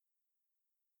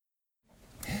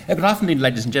Good afternoon,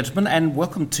 ladies and gentlemen, and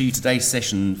welcome to today's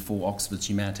session for Oxford's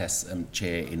Humanitas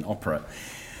Chair in Opera.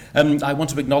 I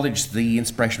want to acknowledge the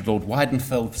inspiration of Lord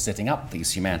Weidenfeld for setting up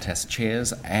these Humanitas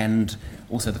chairs and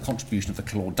also the contribution of the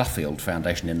Claude Duffield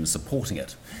Foundation in supporting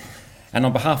it. And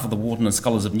on behalf of the Warden and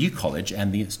Scholars of New College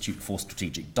and the Institute for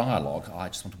Strategic Dialogue, I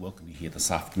just want to welcome you here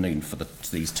this afternoon for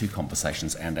these two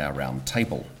conversations and our round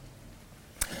table.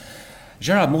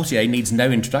 Gérard Mortier needs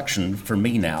no introduction from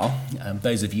me now.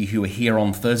 Those of you who were here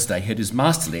on Thursday heard his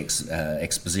masterly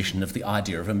exposition of the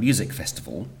idea of a music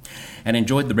festival and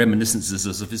enjoyed the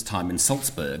reminiscences of his time in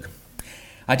Salzburg.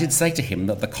 I did say to him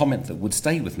that the comment that would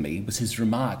stay with me was his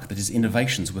remark that his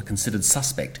innovations were considered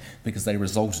suspect because they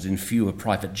resulted in fewer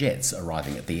private jets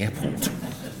arriving at the airport.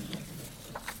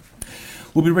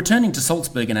 We'll be returning to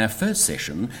Salzburg in our first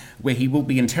session, where he will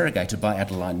be interrogated by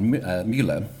Adeline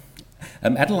Müller.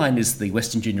 Adeline is the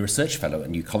Western Junior Research Fellow at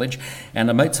New College and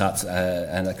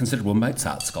a considerable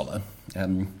Mozart scholar.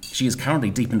 She is currently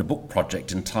deep in a book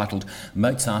project entitled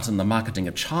Mozart and the Marketing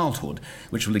of Childhood,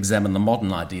 which will examine the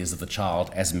modern ideas of the child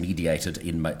as mediated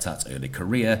in Mozart's early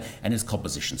career and his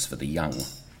compositions for the young.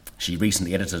 She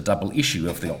recently edited a double issue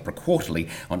of the Opera Quarterly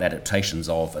on adaptations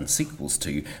of and sequels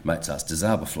to Mozart's Die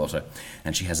Zauberflöte,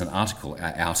 and she has an article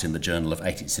out in the Journal of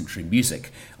 18th Century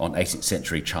Music on 18th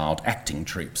century child acting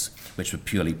troupes, which for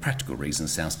purely practical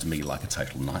reasons sounds to me like a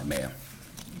total nightmare.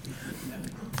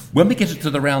 When we get to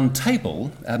the round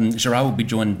table, Gérard will be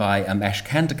joined by Ash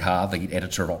Kandekar, the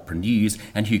editor of Opera News,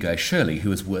 and Hugo Shirley,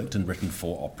 who has worked and written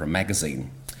for Opera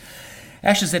Magazine.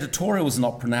 Ash's editorials in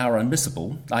Opera Now are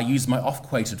unmissable. I use my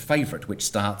oft-quoted favourite, which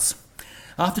starts,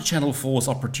 "After Channel 4's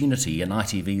Opportunity and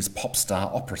ITV's Pop Star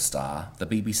Opera Star, the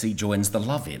BBC joins the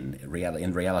love-in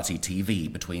reality TV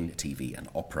between TV and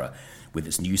opera, with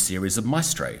its new series of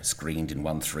Maestro, screened in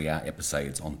 1 3-hour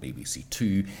episodes on BBC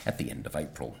Two at the end of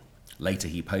April." Later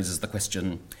he poses the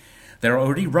question, "There are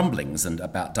already rumblings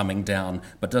about dumbing down,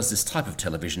 but does this type of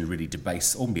television really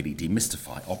debase or merely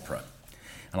demystify opera?"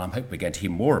 And I hope we're going to hear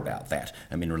more about that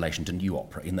in relation to new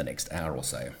opera in the next hour or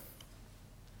so.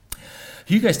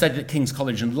 Hugo studied at King's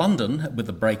College in London with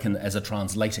a break as a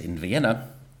translator in Vienna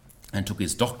and took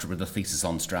his doctorate with a thesis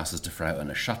on Strauss's Die Frau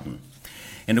ohne Schatten.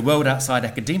 In a world outside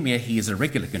academia, he is a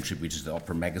regular contributor to the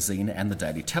Opera Magazine and the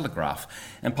Daily Telegraph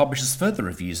and publishes further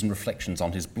reviews and reflections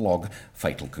on his blog,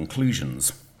 Fatal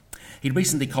Conclusions. He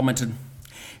recently commented,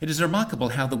 "It is remarkable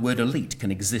how the word elite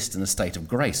can exist in a state of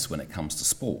grace when it comes to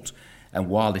sport, and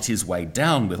while it is weighed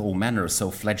down with all manner of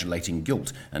self-flagellating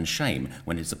guilt and shame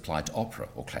when it is applied to opera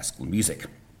or classical music."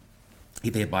 He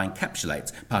thereby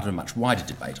encapsulates part of a much wider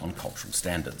debate on cultural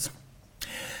standards.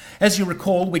 As you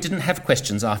recall, we didn't have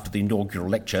questions after the inaugural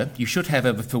lecture. You should,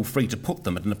 however, feel free to put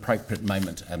them at an appropriate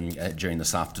moment during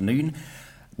this afternoon.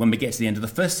 When we get to the end of the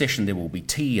first session, there will be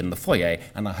tea in the foyer,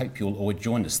 and I hope you'll all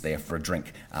join us there for a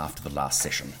drink after the last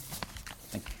session.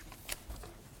 Thank you.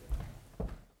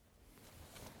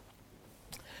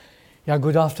 Yeah,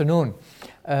 good afternoon.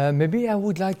 Maybe I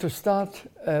would like to start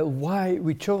why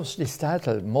we chose this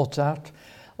title, Mozart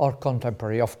or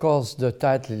Contemporary. Of course, the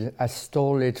title, I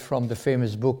stole it from the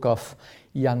famous book of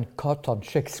Jan Kott on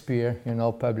Shakespeare,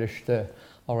 published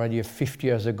already 50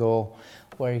 years ago,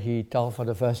 where he told for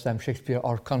the first time Shakespeare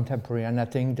or contemporary, and I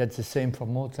think that's the same for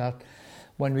Mozart.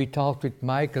 When we talked with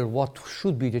Michael what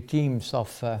should be the themes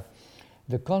of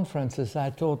the conferences,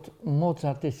 I thought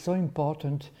Mozart is so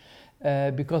important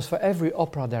because for every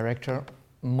opera director,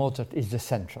 Mozart is the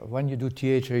central. When you do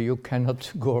theatre, you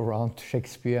cannot go around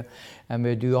Shakespeare, and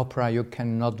when you do opera, you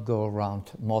cannot go around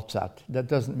Mozart. That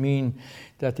doesn't mean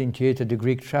that in theatre the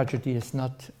Greek tragedy is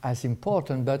not as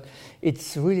important, but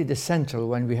it's really the central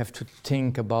when we have to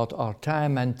think about our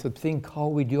time and to think how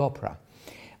we do opera.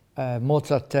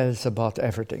 Mozart tells about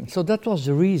everything. So that was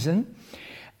the reason.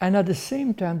 And at the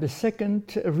same time, the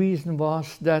second reason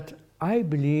was that I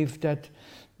believe that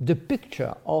the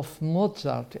picture of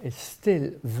Mozart is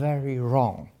still very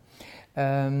wrong.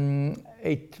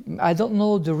 I don't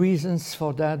know the reasons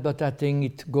for that, but I think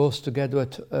it goes together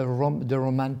with the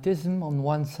romanticism on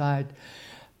one side,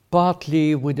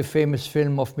 partly with the famous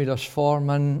film of Milos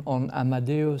Forman on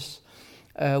Amadeus,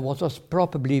 what was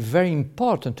probably very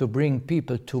important to bring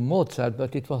people to Mozart,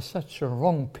 but it was such a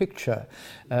wrong picture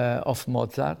of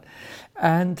Mozart.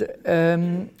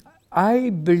 And I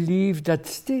believe that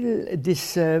still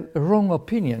this wrong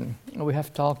opinion, we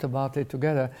have talked about it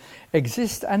together,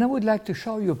 exists. And I would like to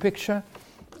show you a picture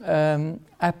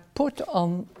I put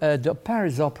on the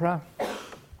Paris Opera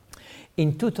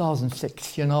in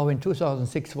 2006. In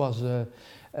 2006 was a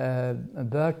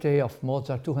birthday of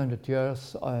Mozart, 200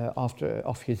 years after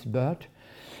his birth.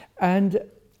 And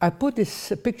I put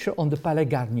this picture on the Palais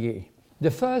Garnier.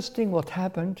 The first thing what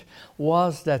happened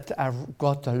was that I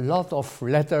got a lot of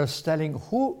letters telling,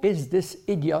 who is this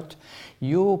idiot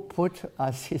you put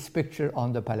as his picture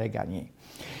on the Palais Garnier?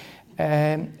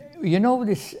 You know,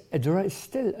 there is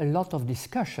still a lot of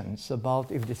discussions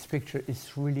about if this picture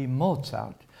is really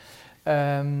Mozart.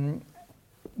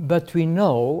 But we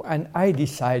know, and I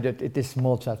decided it is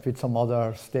Mozart with some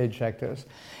other stage actors,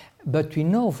 but we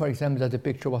know, for example, that the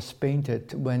picture was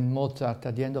painted when Mozart,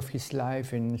 at the end of his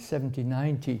life in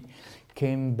 1790,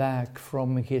 came back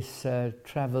from his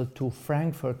travel to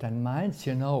Frankfurt and Mainz.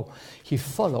 You know, he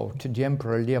followed the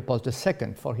Emperor Leopold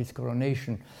II for his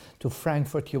coronation to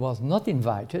Frankfurt. He was not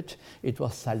invited. It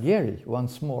was Salieri,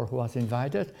 once more, who was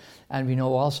invited. And we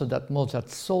know also that Mozart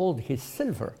sold his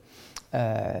silver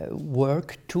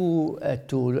work to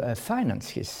finance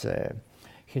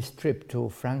his trip to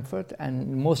Frankfurt.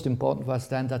 And most important was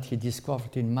then that he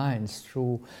discovered in Mainz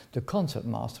through the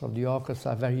concertmaster of the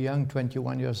orchestra, very young,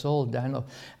 21 years old then,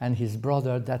 and his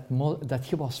brother, that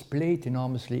he was played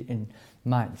enormously in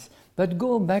Mainz. But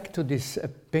go back to this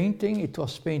painting. It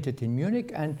was painted in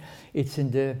Munich, and it's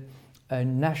in the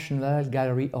National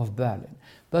Gallery of Berlin.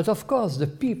 But of course, the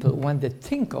people, when they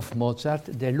think of Mozart,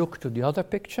 they look to the other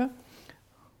picture.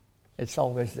 It's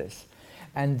always this.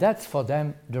 And that's for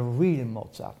them the real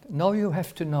Mozart. Now you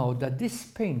have to know that this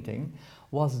painting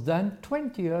was done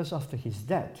 20 years after his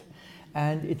death.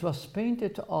 And it was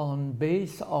painted on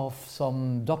base of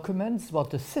some documents what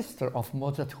the sister of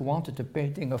Mozart, who wanted a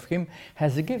painting of him,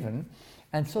 has given.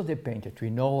 And so they painted.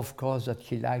 We know, of course, that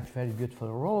he liked very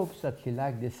beautiful robes, that he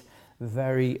liked this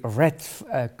very red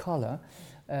color,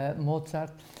 Mozart.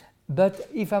 But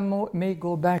if I may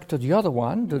go back to the other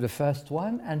one, to the first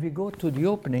one, and we go to the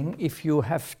opening, if you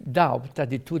have doubt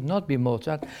that it would not be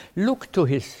Mozart, look to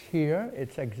his here.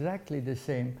 It's exactly the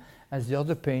same as the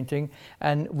other painting.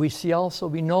 And we see also,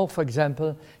 we know, for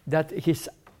example, that his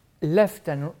left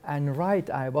and right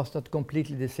eye was not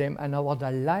completely the same. And what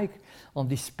I like on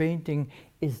this painting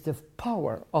is the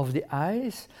power of the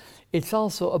eyes. It's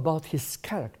also about his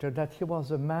character, that he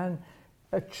was a man,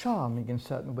 charming in a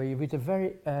certain way, with a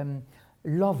very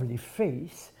lovely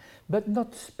face, but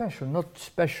not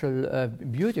special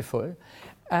beautiful.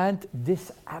 And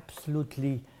this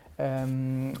absolutely,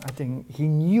 I think he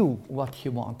knew what he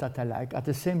wanted, that I like. At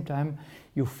the same time,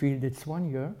 you feel it's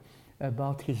 1 year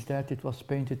about his death. It was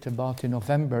painted about in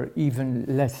November, even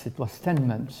less, it was 10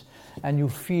 months. And you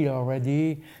feel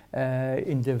already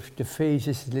in the face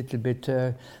is a little bit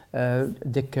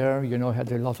thicker, you know,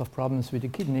 had a lot of problems with the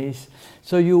kidneys.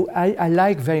 So I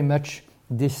like very much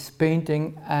this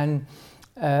painting, and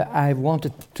I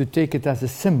wanted to take it as a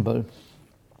symbol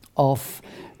of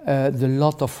the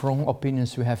lot of wrong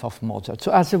opinions we have of Mozart.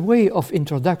 So as a way of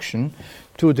introduction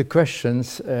to the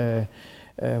questions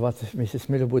what Mrs.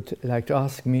 Miller would like to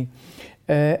ask me,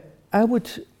 I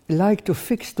would like to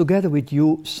fix together with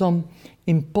you some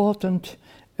important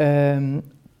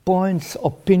points,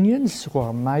 opinions, who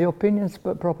are my opinions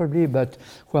probably, but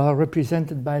who are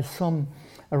represented by some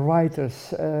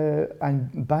writers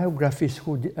and biographies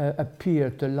who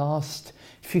appeared the last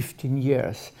 15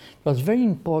 years. It was very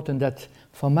important that,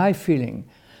 for my feeling,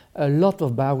 a lot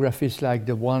of biographies like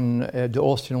the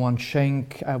Austrian one,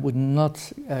 Schenk, I would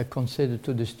not consider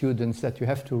to the students that you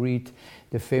have to read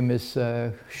the famous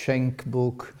Schenk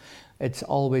book. It's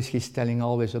always, he's telling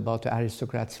always about the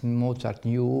aristocrats Mozart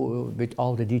knew with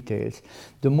all the details.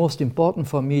 The most important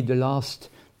for me the last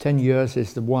 10 years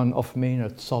is the one of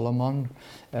Maynard Solomon,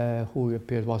 who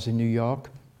was in New York,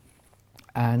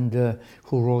 and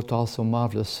who wrote also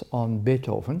marvelous on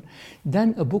Beethoven.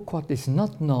 Then a book what is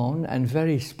not known and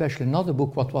very special, another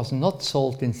book what was not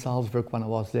sold in Salzburg when I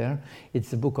was there. It's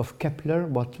the book of Kepler,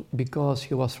 because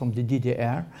he was from the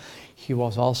DDR. He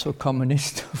was also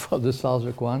communist for the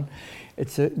Salzburg one.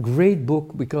 It's a great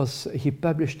book because he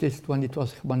published it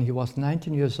when he was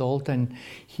 19 years old, and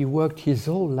he worked his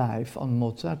whole life on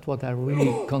Mozart, what I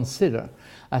really consider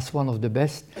as one of the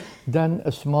best. Then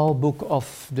a small book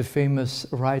of the famous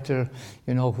writer,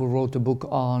 you know, who wrote a book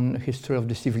on history of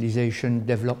the civilization,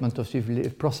 development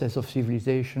of process of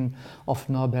civilization, of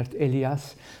Norbert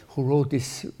Elias, who wrote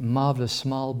this marvelous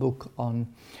small book on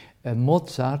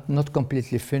Mozart, not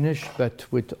completely finished, but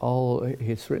with all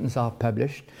his writings are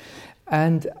published.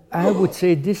 And I would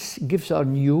say this gives our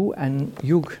new, and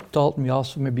you told me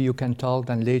also, maybe you can talk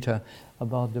then later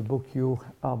about the book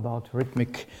about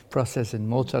rhythmic process in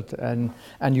Mozart, and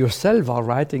yourself are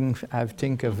writing, I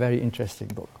think, a very interesting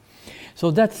book.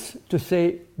 So that's to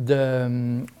say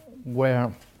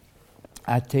where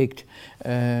I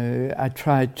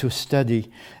tried to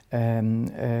study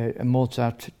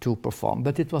Mozart to perform.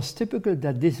 But it was typical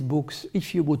that these books,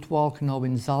 if you would walk now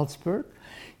in Salzburg,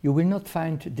 you will not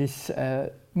find this,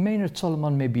 Maynard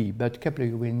Solomon maybe, but Kepler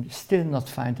you will still not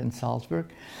find in Salzburg.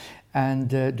 And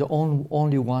the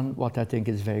only one, what I think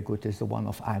is very good, is the one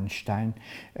of Einstein.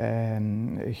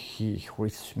 Who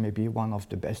is maybe one of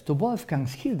the best. The Wolfgang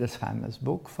Hildesheimer's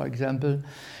book, for example,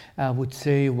 I would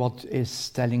say what is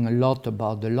telling a lot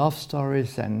about the love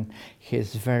stories and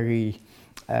his very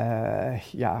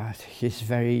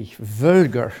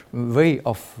vulgar way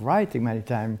of writing many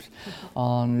times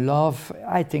on love.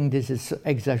 I think this is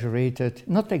exaggerated,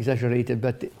 not exaggerated,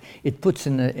 but it puts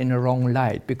in a wrong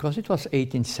light, because it was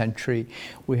 18th century.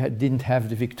 We didn't have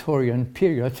the Victorian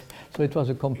period, so it was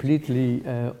a completely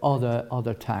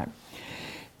other time.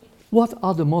 What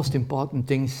are the most important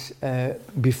things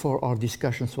before our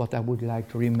discussions, what I would like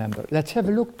to remember? Let's have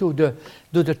a look to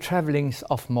the travelings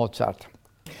of Mozart.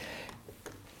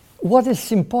 What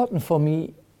is important for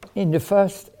me in the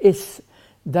first is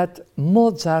that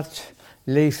Mozart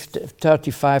lived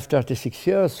 35, 36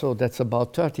 years, so that's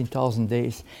about 13,000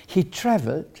 days. He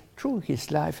traveled through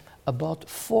his life about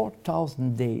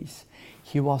 4,000 days.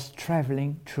 He was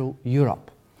traveling through Europe.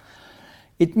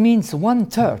 It means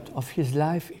 1/3 of his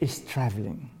life is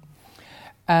traveling.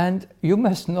 And you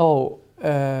must know,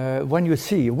 when you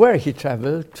see where he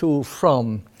traveled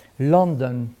from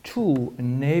London to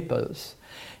Naples,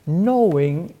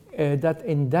 knowing that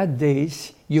in that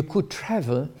days you could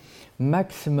travel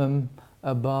maximum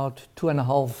about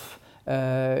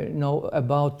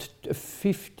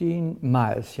 15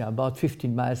 miles, about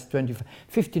 15 miles,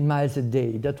 15 miles a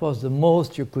day. That was the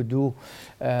most you could do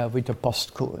with a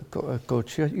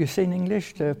postcoach. You say in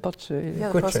English the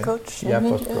postcoach? Yeah,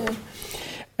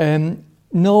 postcoach.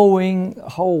 Knowing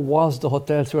how was the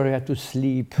hotels where he had to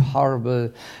sleep,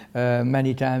 horrible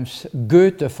many times.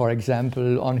 Goethe, for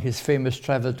example, on his famous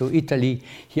travel to Italy,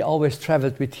 he always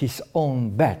traveled with his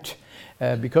own bed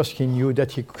because he knew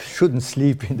that he shouldn't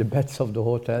sleep in the beds of the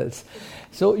hotels.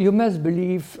 So you must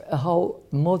believe how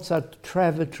Mozart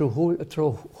traveled through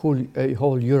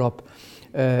whole Europe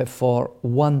for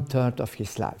 1/3 of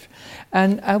his life.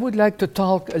 And I would like to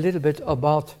talk a little bit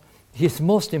about his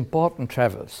most important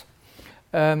travels.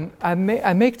 I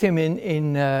make them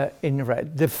in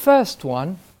red. The first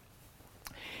one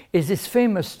is his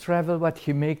famous travel what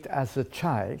he made as a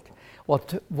child,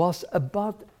 what was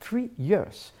about 3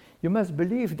 years. You must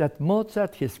believe that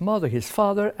Mozart, his mother, his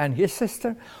father, and his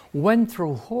sister went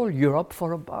through whole Europe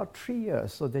for about 3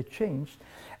 years, so they changed.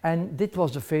 And this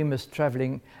was the famous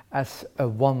traveling as a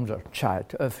wonder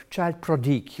child, a child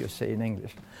prodigue, you say in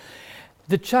English.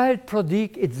 The child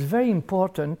prodigue, it's very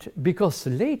important because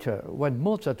later, when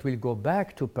Mozart will go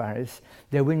back to Paris,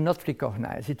 they will not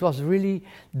recognize. It was really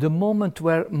the moment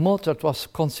where Mozart was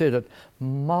considered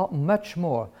much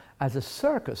more as a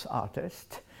circus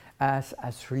artist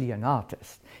as really an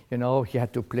artist. You know, he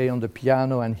had to play on the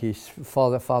piano, and his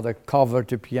father covered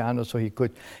the piano so he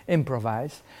could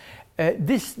improvise.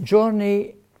 This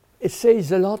journey, it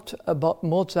says a lot about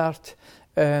Mozart,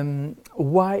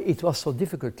 why it was so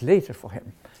difficult later for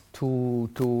him to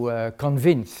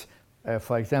convince,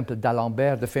 for example,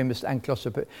 d'Alembert, the famous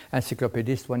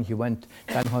encyclopedist, when he went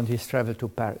on his travel to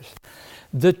Paris.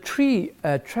 The 3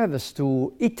 travels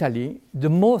to Italy, the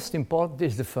most important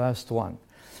is the first one,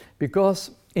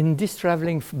 because in this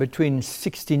traveling between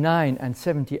 69 and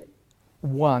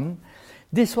 71,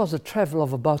 this was a travel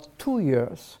of about 2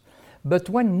 years. But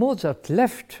when Mozart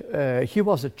left, he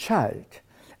was a child.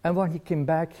 And when he came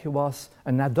back, he was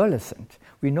an adolescent.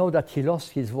 We know that he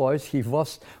lost his voice. His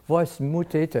voice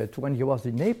mutated when he was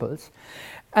in Naples.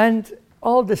 And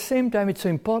all the same time, it's so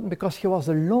important because he was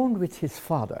alone with his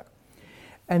father.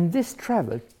 And this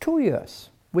travel, 2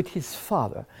 years with his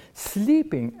father,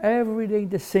 sleeping every day in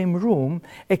the same room,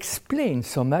 explains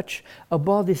so much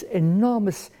about this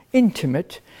enormous,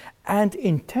 intimate, and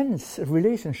intense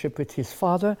relationship with his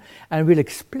father, and will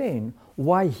explain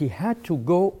why he had to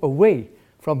go away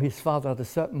from his father at a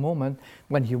certain moment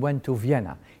when he went to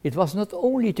Vienna. It was not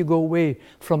only to go away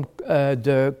from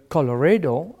the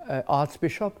Colorado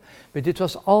archbishop, but it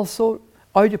was also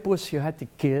Oedipus who had to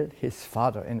kill his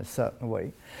father in a certain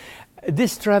way.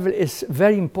 This travel is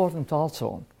very important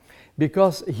also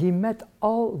because he met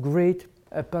all great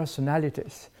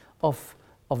personalities of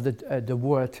the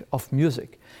world of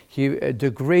music. He,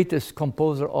 the greatest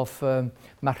composer of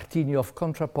Martini of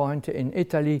contrapoint in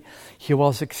Italy, he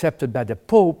was accepted by the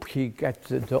Pope. He got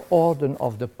the order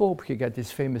of the Pope. He got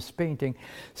his famous painting.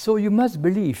 So you must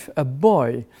believe a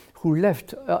boy who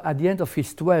left at the end of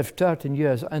his 12, 13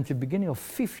 years until the beginning of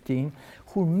 15,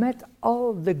 who met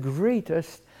all the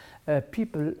greatest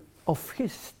people of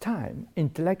his time,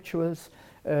 intellectuals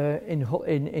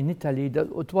in Italy, that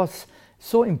it was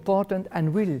so important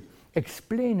and will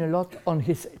explain a lot on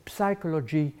his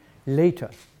psychology later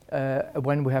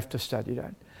when we have to study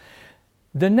that.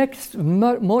 The next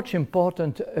much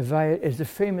important is the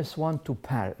famous one to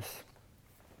Paris.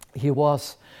 He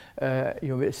was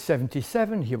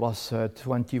 77, he was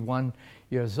 21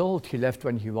 years old. He left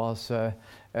when he was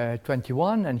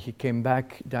 21 and he came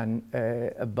back then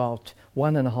about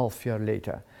 1.5 years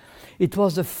later. It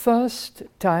was the first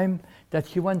time that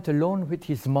he went alone with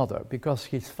his mother because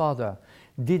his father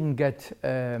didn't get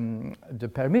the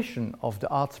permission of the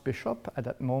archbishop at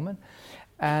that moment.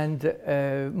 And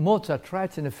Mozart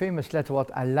writes in a famous letter what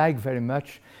I like very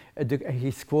much,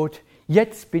 his quote,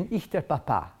 "Jetzt bin ich der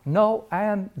Papa." Now I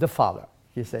am the father,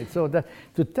 he said. So that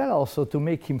to tell also, to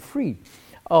make him free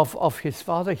of his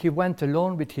father, he went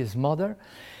alone with his mother.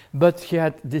 But he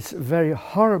had this very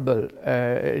horrible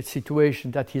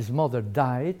situation that his mother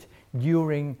died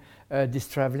during this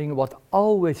traveling. What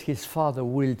always his father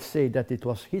will say that it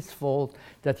was his fault,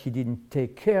 that he didn't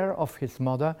take care of his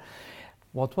mother.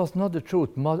 What was not the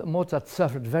truth. Mozart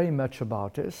suffered very much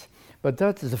about this, but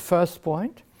that is the first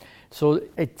point. So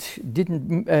it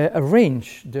didn't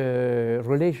arrange the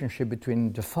relationship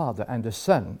between the father and the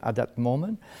son at that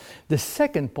moment. The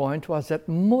second point was that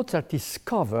Mozart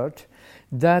discovered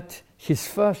that his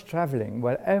first traveling,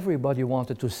 where everybody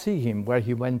wanted to see him, where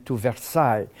he went to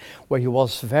Versailles, where he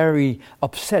was very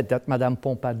upset that Madame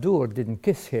Pompadour didn't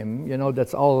kiss him, you know,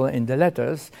 that's all in the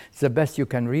letters, it's the best you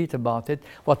can read about it,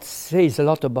 what says a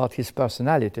lot about his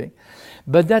personality.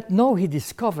 But that now he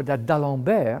discovered that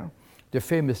d'Alembert, the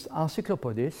famous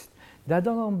encyclopedist, that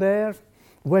d'Alembert,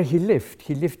 where he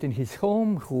lived in his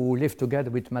home, who lived together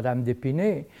with Madame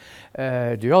d'Épinay,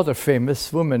 the other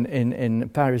famous woman in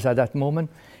Paris at that moment,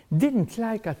 didn't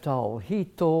like at all. He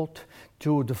told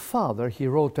to the father, he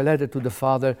wrote a letter to the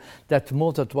father that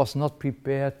Mozart was not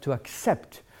prepared to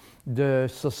accept the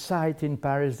society in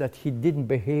Paris, that he didn't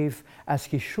behave as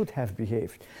he should have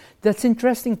behaved. That's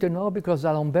interesting to know because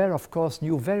d'Alembert, of course,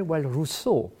 knew very well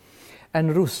Rousseau.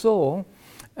 And Rousseau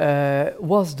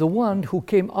was the one who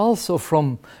came also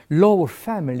from lower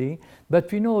family,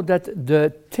 but we know that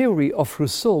the theory of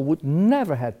Rousseau would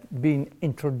never have been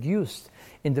introduced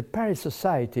in the Paris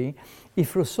society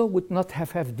if Rousseau would not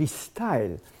have had this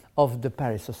style of the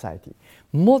Paris society.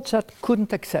 Mozart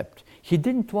couldn't accept. He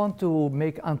didn't want to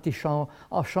make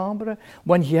antichambre.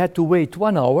 When he had to wait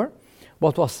 1 hour,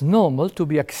 what was normal to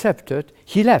be accepted,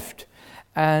 he left.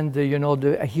 And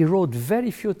he wrote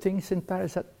very few things in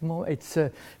Paris at the moment. It's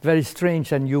very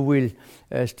strange, and you will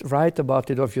write about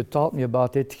it, or if you taught me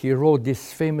about it. He wrote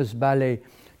this famous ballet,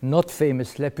 not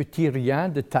famous, Les Petits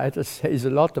Riens. The title says a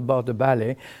lot about the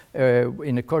ballet,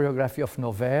 in a choreography of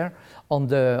Noverre. On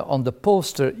the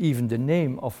poster, even the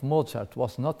name of Mozart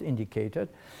was not indicated.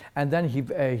 And then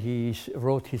he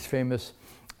wrote his famous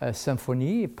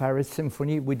symphony, Paris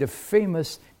Symphony, with the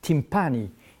famous timpani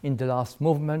in the last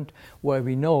movement, where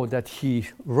we know that he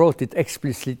wrote it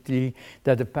explicitly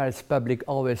that the Paris public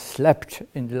always slept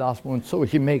in the last movement. So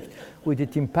he made with the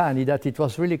timpani that it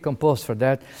was really composed for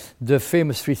that. The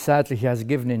famous recital he has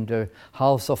given in the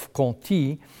house of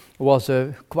Conti was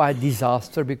a quite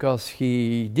disaster because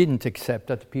he didn't accept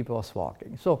that the people was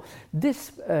walking. So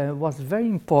this was very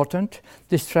important,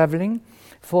 this traveling,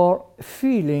 for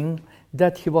feeling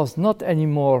that he was not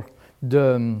anymore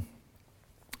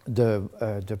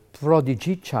the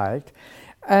prodigy child,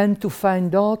 and to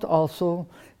find out also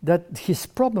that his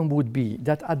problem would be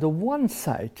that at the one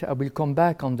side, I will come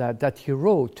back on that he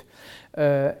wrote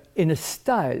in a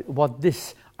style what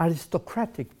this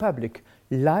aristocratic public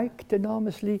liked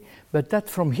enormously, but that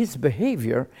from his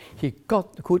behavior he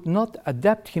could not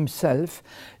adapt himself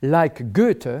like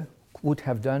Goethe would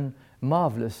have done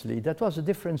marvelously. That was the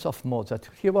difference of Mozart.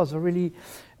 He was a really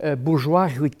bourgeois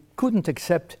who couldn't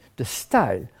accept the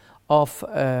style of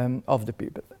the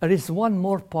people. There is one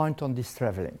more point on this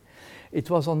traveling. It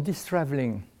was on this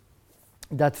traveling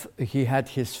that he had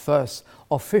his first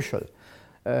official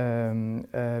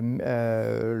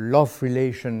love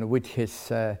relation with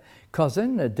his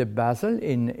cousin, de Basel,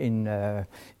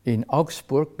 in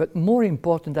Augsburg, but more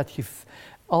important that he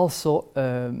also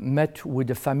met with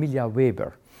the Familia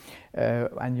Weber.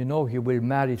 And he will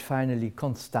marry finally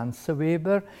Constanze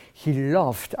Weber. He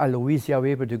loved Aloysia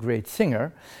Weber, the great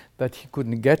singer, but he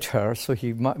couldn't get her, so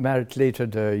he married later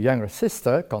the younger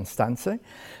sister, Constanze.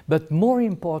 But more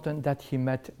important that he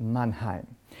met Mannheim.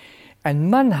 And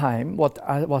Mannheim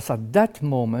was at that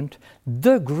moment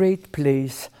the great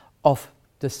place of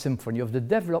the symphony, of the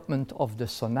development of the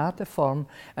sonata form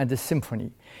and the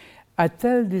symphony. I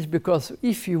tell this because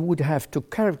if you would have to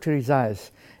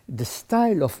characterize the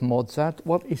style of Mozart,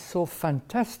 what is so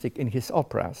fantastic in his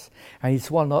operas, and it's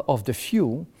one of the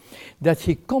few, that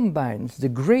he combines the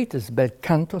greatest bel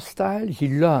canto style he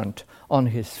learned on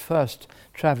his first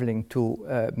traveling to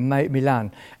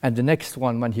Milan, and the next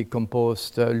one when he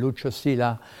composed Lucio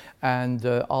Silla and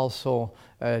also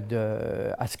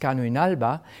the Ascanio in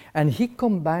Alba, and he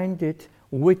combined it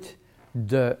with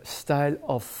the style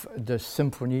of the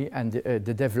symphony and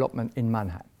the development in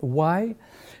Mannheim. Why?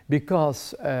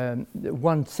 Because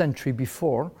 1 century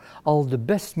before, all the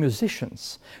best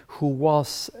musicians who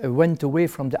went away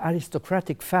from the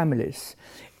aristocratic families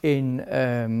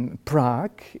in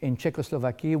Prague, in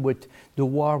Czechoslovakia, with the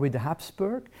war with the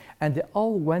Habsburg, and they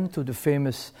all went to the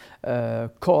famous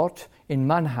court in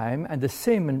Mannheim, and the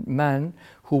same man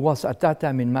who was at that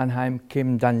time in Mannheim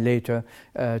came then later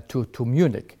to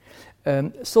Munich.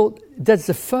 So that's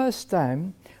the first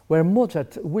time where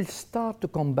Mozart will start to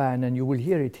combine, and you will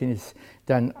hear it in his,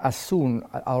 then as soon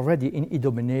already in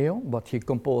Idomeneo, what he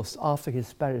composed after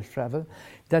his Paris travel,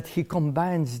 that he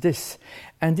combines this.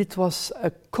 And it was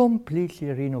a completely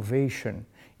renovation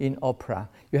in opera.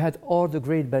 You had all the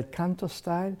great bel canto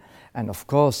style, and of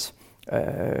course,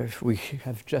 we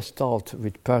have just thought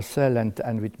with Purcell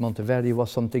and with Monteverdi was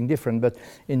something different, but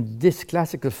in this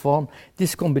classical form,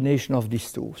 this combination of these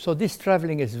two. So this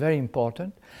traveling is very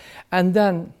important. And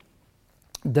then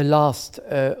the last,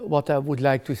 what I would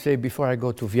like to say before I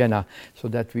go to Vienna, so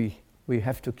that we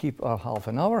have to keep our half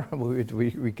an hour,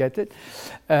 we get it.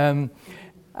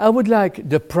 I would like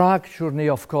the Prague journey,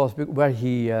 of course, where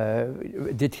he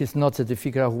did his Nozze di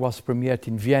Figaro, who was premiered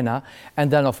in Vienna,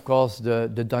 and then, of course, the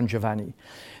Don Giovanni.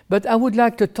 But I would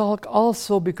like to talk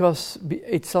also, because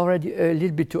it's already a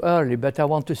little bit too early, but I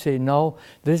want to say now,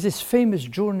 there's this famous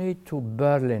journey to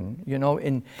Berlin, you know,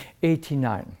 in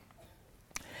 '89.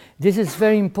 This is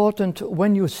very important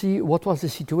when you see what was the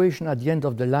situation at the end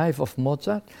of the life of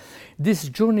Mozart. This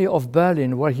journey of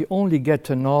Berlin, where he only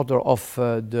gets an order of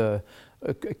the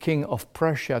King of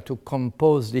Prussia to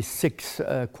compose these 6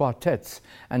 quartets,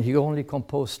 and he only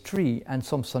composed 3 and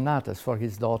some sonatas for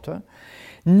his daughter.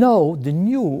 Now, the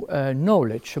new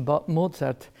knowledge about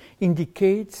Mozart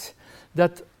indicates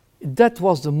that that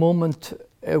was the moment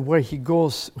where he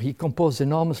composed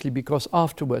enormously, because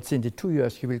afterwards, in the 2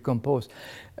 years, he will compose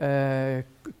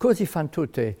Così fan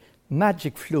tutte,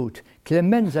 Magic Flute,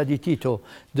 Clemenza di Tito,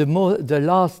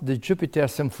 the Jupiter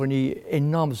Symphony,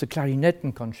 enormous, the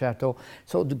Clarinetton Concerto.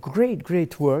 So the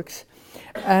great works.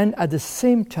 And at the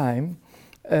same time,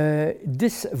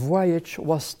 this voyage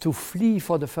was to flee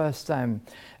for the first time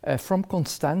from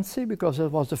Constanzi, because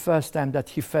it was the first time that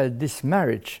he felt this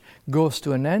marriage goes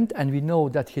to an end, and we know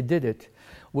that he did it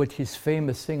with his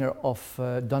famous singer of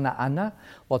Donna Anna,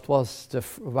 what was the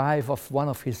wife of one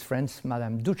of his friends,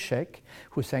 Madame Ducek,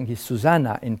 who sang his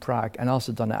Susanna in Prague, and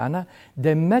also Donna Anna.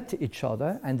 They met each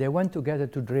other and they went together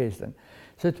to Dresden.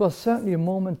 So it was certainly a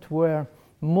moment where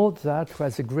Mozart, who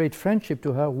has a great friendship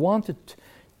to her, wanted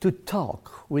to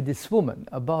talk with this woman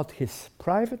about his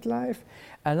private life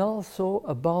and also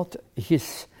about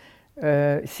his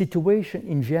situation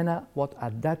in Vienna, what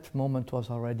at that moment was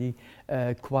already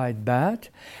quite bad.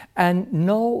 And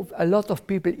now a lot of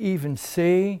people even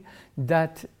say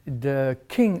that the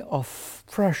King of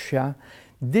Prussia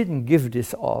didn't give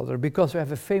this order, because we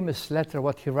have a famous letter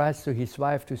what he writes to his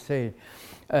wife to say,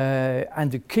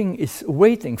 and the king is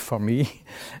waiting for me.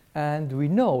 And we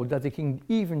know that the king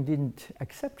even didn't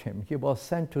accept him. He was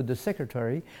sent to the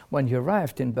secretary when he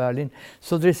arrived in Berlin.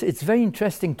 So it's very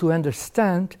interesting to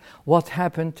understand what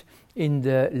happened in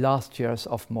the last years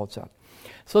of Mozart.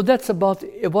 So that's about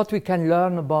what we can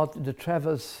learn about the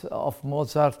travels of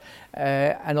Mozart,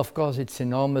 and of course it's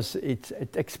enormous. It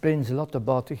explains a lot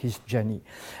about his journey,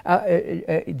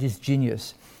 this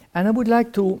genius. And I would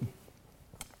like to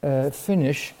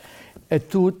finish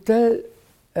to tell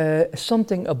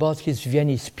something about his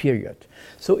Viennese period.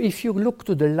 So if you look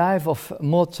to the life of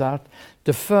Mozart,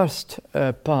 the first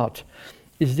part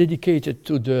is dedicated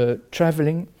to the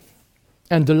traveling,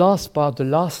 and the last part, the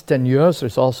last 10 years,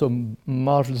 there's also a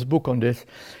marvelous book on this,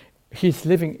 he's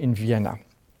living in Vienna.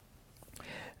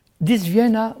 This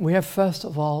Vienna we have first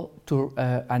of all to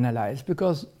analyze,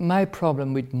 because my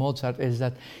problem with Mozart is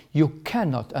that you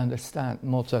cannot understand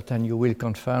Mozart, and you will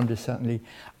confirm this certainly,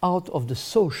 out of the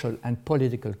social and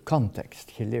political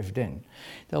context he lived in.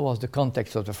 That was the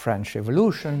context of the French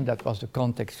Revolution, that was the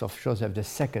context of Joseph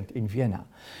II in Vienna.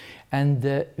 And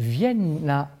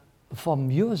Vienna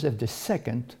from Joseph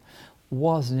II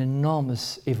was an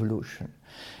enormous evolution.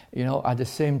 at the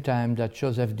same time that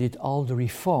Joseph did all the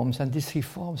reforms, and these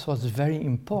reforms was very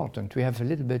important. We have a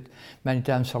little bit, many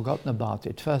times, forgotten about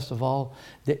it. First of all,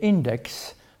 the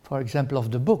index, for example,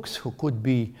 of the books, who could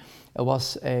be,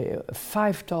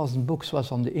 5,000 books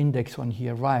was on the index when he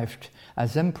arrived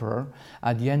as emperor.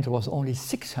 At the end, there was only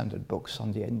 600 books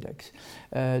on the index.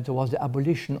 There was the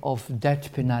abolition of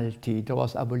death penalty, there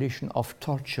was abolition of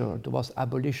torture, there was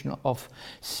abolition of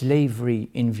slavery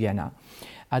in Vienna.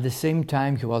 At the same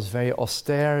time, he was very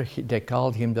austere. They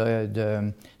called him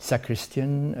the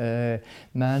sacristan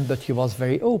man, but he was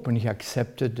very open. He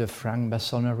accepted the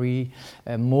Frankmasonry.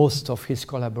 Most of his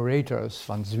collaborators,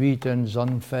 Van Swieten,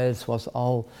 Sonnenfels, was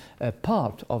all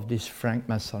part of this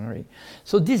Frankmasonry.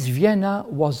 So this Vienna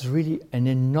was really an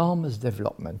enormous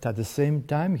development. At the same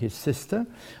time, his sister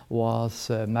was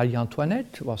Marie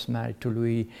Antoinette, was married to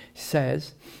Louis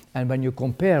XVI. And when you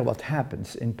compare what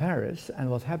happens in Paris and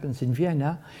what happens in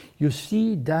Vienna, you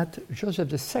see that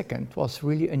Joseph II was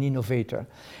really an innovator.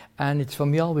 And it's for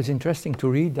me always interesting to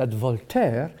read that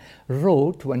Voltaire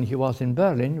wrote when he was in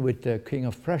Berlin with the King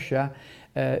of Prussia,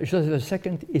 Joseph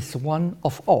II is one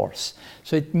of ours.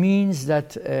 So it means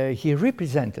that he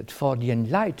represented for the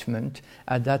Enlightenment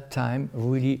at that time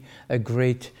really a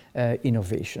great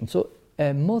innovation. So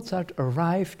Mozart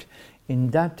arrived in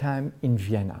that time in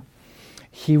Vienna.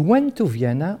 He went to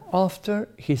Vienna after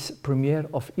his premiere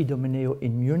of Idomeneo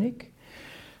in Munich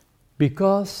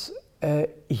because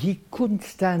he couldn't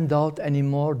stand out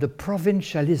anymore the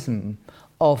provincialism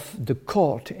of the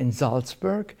court in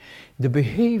Salzburg, the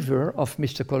behavior of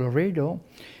Mr. Colloredo,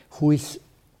 who is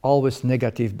always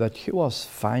negative, but he was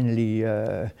finally,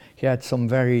 he had some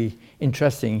very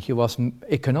interesting, he was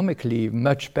economically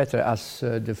much better as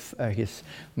his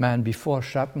man before,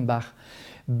 Schappenbach.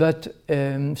 But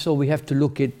so we have to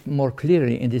look at more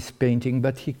clearly in this painting,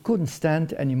 but he couldn't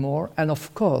stand anymore. And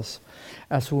of course,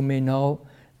 as we may know,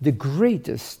 the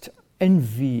greatest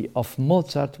envy of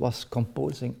Mozart was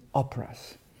composing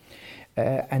operas.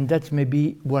 And that's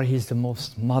maybe where he's the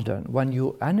most modern. When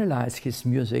you analyze his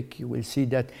music, you will see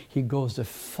that he goes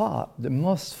the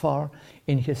most far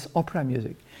in his opera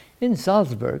music. In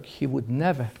Salzburg, he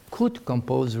could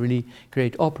compose really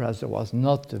great operas. There was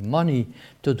not the money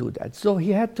to do that. So he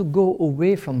had to go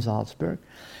away from Salzburg.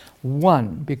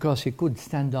 One, because he couldn't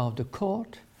stand out the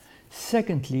court.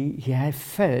 Secondly, he had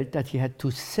felt that he had to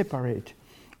separate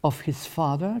of his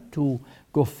father to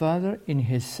go further in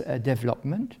his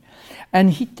development. And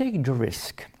he took the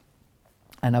risk.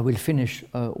 And I will finish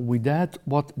with that,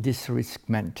 what this risk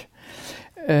meant.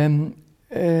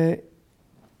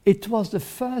 It was the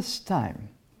first time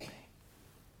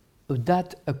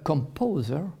that a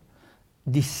composer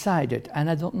decided,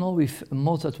 and I don't know if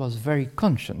Mozart was very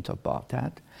conscious about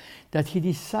that he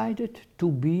decided to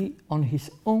be on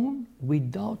his own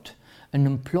without an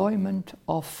employment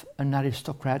of an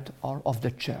aristocrat or of the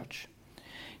church.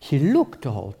 He looked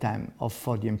the whole time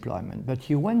for the employment, but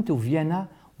he went to Vienna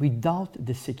without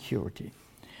the security.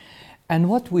 And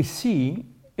what we see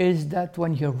is that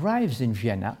when he arrives in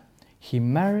Vienna, he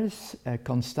marries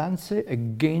Constanze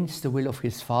against the will of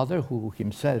his father, who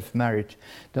himself married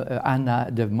Anna,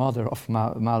 the mother of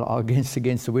against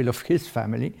the will of his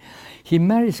family. He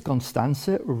marries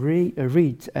Constanze,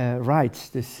 writes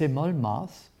the C-moll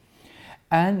Mass,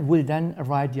 and will then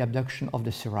write the Abduction of the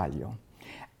Seraglio.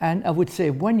 And I would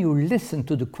say when you listen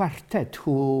to the quartet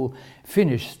who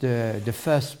finished the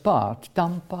first part,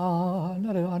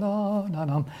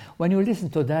 when you listen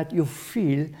to that, you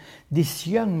feel this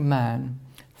young man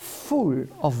full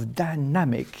of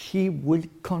dynamic. He will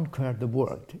conquer the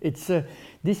world.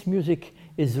 This music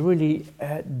is really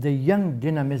the young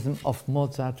dynamism of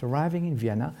Mozart arriving in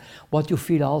Vienna, what you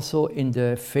feel also in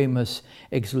the famous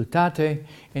Exultate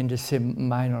in the C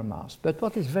minor Mass. But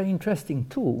what is very interesting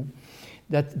too,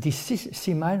 that the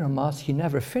C minor Mass, he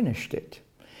never finished it.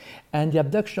 And the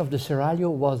Abduction of the Seraglio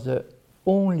was the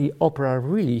only opera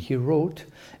really he wrote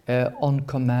on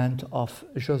command of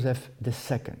Joseph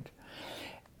II.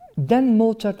 Then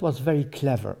Mozart was very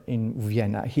clever in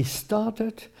Vienna. He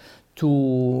started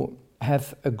to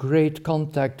have a great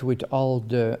contact with all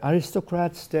the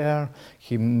aristocrats there.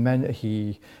 He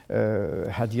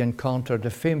had the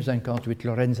famous encounter with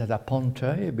Lorenzo da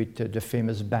Ponte, with the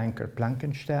famous banker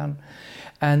Blankenstein.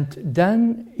 And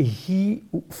then he,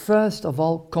 first of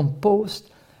all,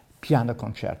 composed piano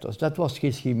concertos. That was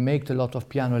he made a lot of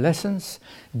piano lessons,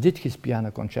 did his piano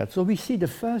concertos. So we see the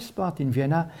first part in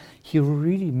Vienna, he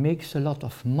really makes a lot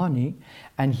of money,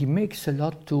 and he makes a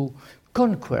lot to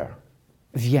conquer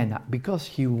Vienna, because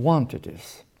he wanted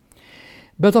this.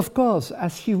 But of course,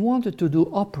 as he wanted to do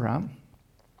opera,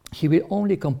 he will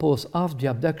only compose after the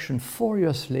abduction 4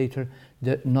 years later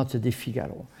the Nozze di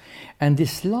Figaro. And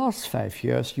these last 5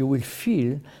 years, you will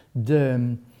feel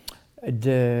the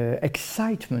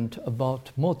excitement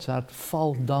about Mozart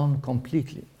fall down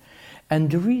completely. And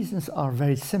the reasons are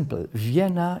very simple.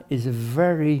 Vienna is a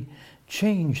very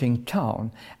changing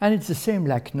town, and it's the same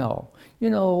like now. You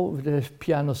know, the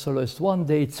piano soloist, one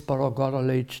day it's Spyro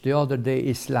Gorodlich, the other day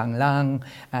is Lang Lang,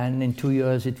 and in 2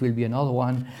 years it will be another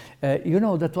one. You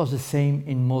know, that was the same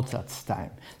in Mozart's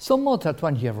time. So Mozart,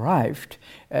 when he arrived,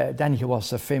 then he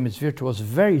was a famous virtuoso.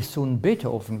 Very soon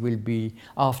Beethoven will be,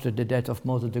 after the death of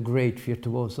Mozart, the great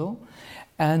virtuoso.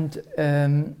 And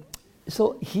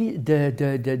so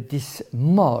this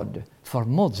mode for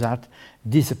Mozart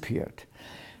disappeared.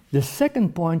 The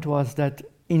second point was that,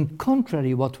 in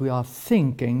contrary what we are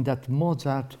thinking, that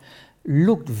Mozart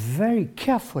looked very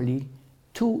carefully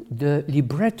to the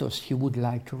librettos he would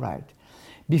like to write.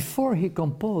 Before he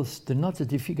composed the Nozze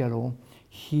di Figaro,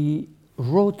 he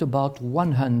wrote about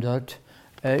 100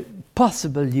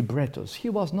 possible librettos. He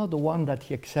was not the one that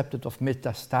he accepted of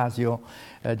Metastasio,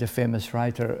 the famous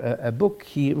writer, a book.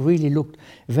 He really looked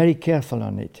very careful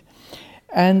on it.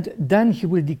 And then he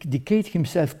will dedicate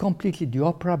himself completely to the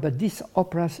opera, but these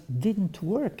operas didn't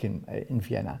work in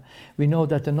Vienna. We know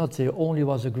that the Nozze only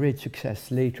was a great success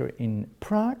later in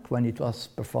Prague, when it was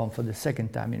performed for the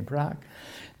second time in Prague.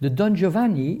 The Don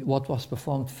Giovanni, what was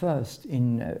performed first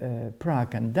in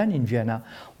Prague and then in Vienna,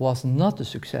 was not a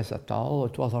success at all.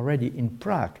 It was already in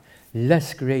Prague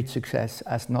less great success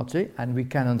as Nozze, and we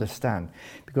can understand,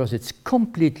 because it's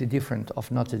completely different of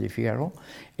Nozze di Figaro.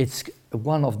 It's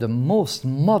one of the most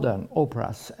modern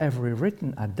operas ever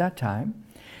written at that time,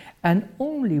 and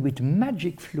only with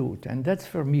Magic Flute, and that's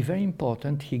for me very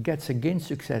important, he gets again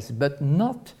success, but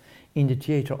not in the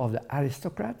theater of the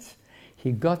aristocrats.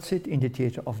 He got it in the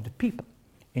theater of the people,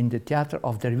 in the Theater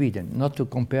of der Weiden, not to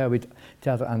compare with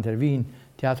Theater an der Wien,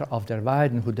 Theater of der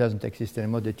Weiden, who doesn't exist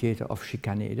anymore, the Theater of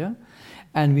Schikaneder.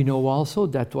 And we know also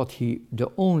that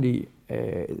the only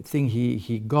thing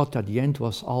he got at the end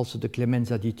was also the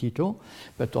Clemenza di Tito,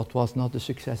 but that was not a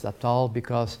success at all,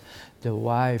 because the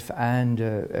wife and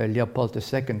Leopold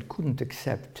II couldn't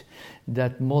accept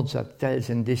that Mozart tells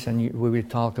in this, and we will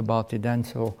talk about it then,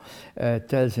 so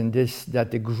tells in this that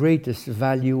the greatest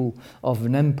value of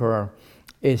an emperor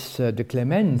is the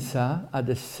Clemenza, at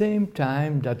the same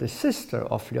time that the sister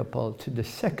of Leopold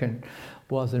II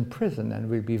was in prison and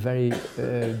will be very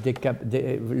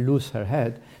lose her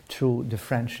head through the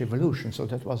French Revolution. So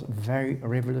that was very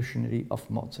revolutionary of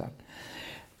Mozart.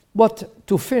 But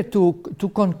to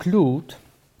conclude,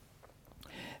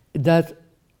 that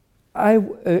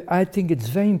I think it's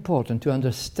very important to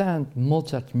understand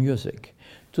Mozart music,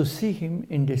 to see him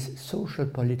in this social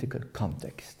political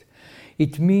context.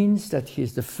 It means that he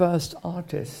is the first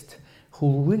artist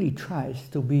who really tries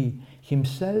to be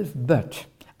himself, but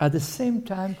at the same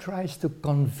time tries to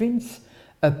convince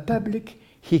a public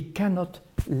he cannot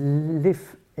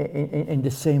live in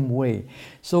the same way.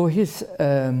 So he's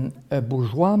a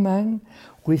bourgeois man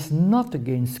who is not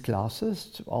against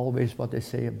classes, always what they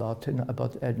say about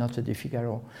Nozze di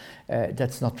Figaro.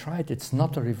 That's not right. It's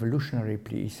not a revolutionary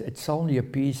piece. It's only a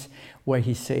piece where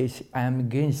he says, I'm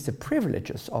against the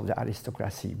privileges of the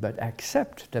aristocracy, but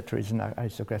accept that there is an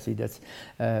aristocracy. That's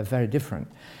very different.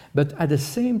 But at the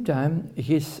same time,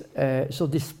 so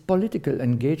this political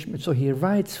engagement, so he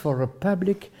writes for a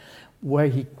public where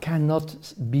he cannot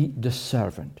be the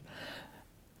servant.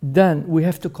 Then we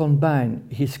have to combine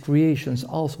his creations,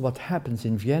 also what happens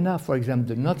in Vienna. For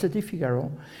example, the Nozze di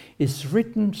Figaro is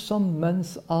written some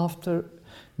months after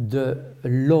the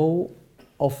law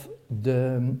of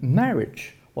the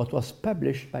marriage, what was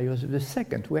published by Joseph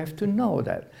II. We have to know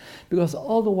that, because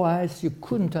otherwise you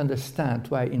couldn't understand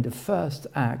why in the first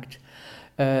act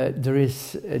there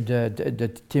is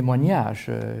the témoignage,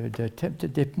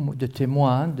 the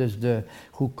témoin,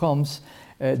 who comes,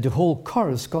 the whole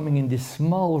chorus coming in this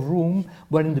small room,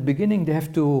 where in the beginning they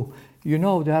have to, they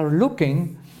are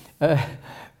looking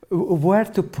where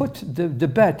to put the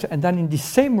bed, and then in the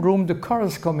same room the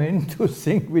chorus come in to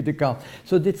sing with the count.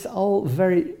 So it's all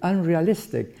very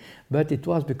unrealistic, but it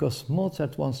was because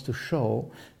Mozart wants to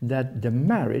show that the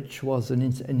marriage was an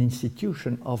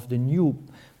institution of the new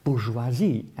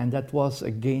bourgeoisie, and that was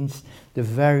against the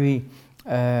very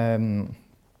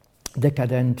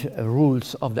decadent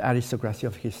rules of the aristocracy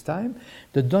of his time.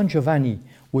 The Don Giovanni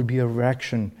would be a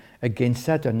reaction against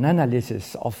that, an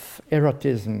analysis of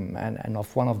erotism and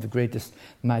of one of the greatest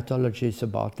mythologies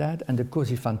about that, and the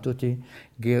Così fan tutti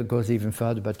goes even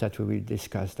further, but that we will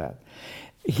discuss that.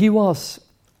 He was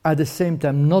at the same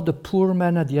time not a poor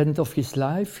man at the end of his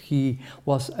life. He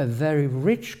was a very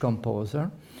rich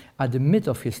composer. at the mid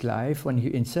of his life, when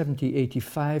in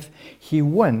 1785, he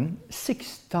won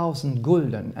 6,000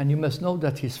 gulden. And you must know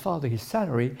that his father, his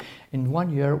salary in 1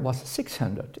 year was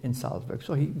 600 in Salzburg.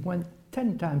 So he went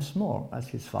 10 times more as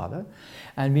his father.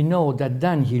 And we know that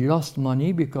then he lost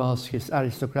money because his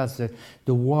aristocrats,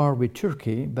 the war with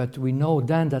Turkey. But we know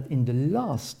then that in the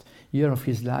last year of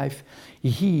his life,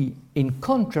 he, in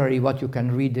contrary what you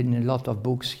can read in a lot of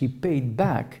books, he paid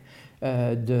back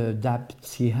the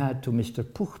debts he had to Mr.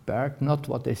 Puchberg, not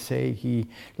what they say he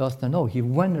lost. No, he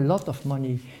won a lot of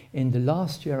money in the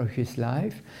last year of his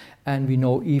life, and we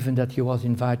know even that he was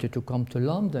invited to come to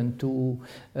London to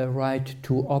write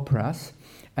 2 operas,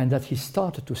 and that he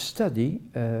started to study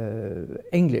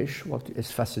English. What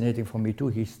is fascinating for me too,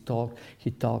 he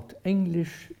talked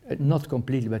English, not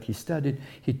completely, but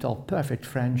he taught perfect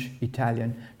French,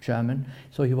 Italian, German,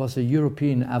 so he was a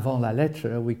European avant la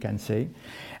lettre, we can say.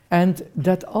 And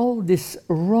that all these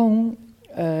wrong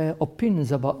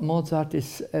opinions about Mozart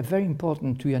is very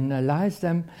important to analyze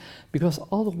them, because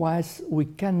otherwise we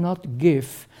cannot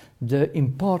give the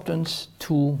importance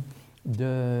to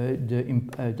the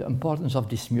importance of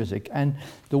this music. And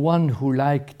the one who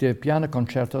like the piano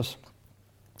concertos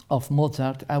of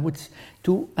Mozart,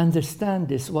 to understand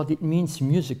this, what it means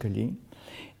musically,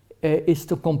 is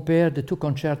to compare the 2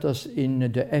 concertos in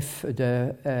the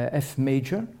F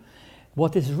major.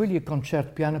 What is really a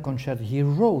piano concerto he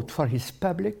wrote for his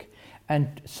public,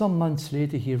 and some months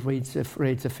later he writes a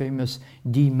famous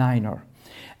D minor.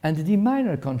 And the D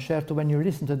minor concerto, when you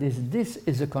listen to this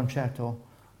is a concerto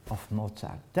of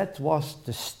Mozart. That was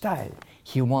the style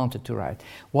he wanted to write.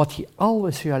 What he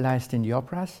always realized in the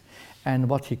operas, and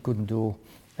what he couldn't do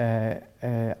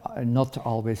not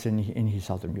always in his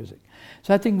other music.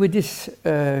 So I think with this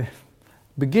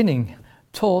beginning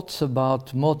thoughts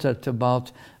about Mozart,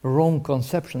 about wrong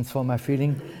conceptions for my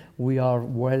feeling, we are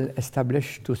well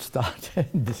established to start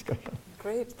discussion.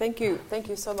 Great, thank you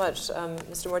so much,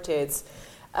 Mr. Mortier.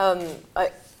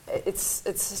 It's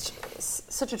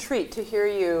such a treat to hear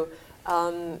you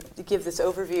give this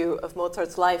overview of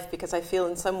Mozart's life, because I feel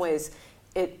in some ways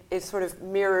it sort of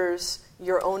mirrors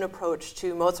your own approach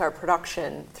to Mozart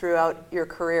production throughout your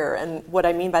career. And what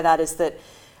I mean by that is that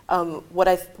what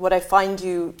I find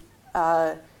you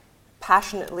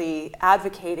passionately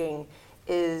advocating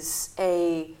is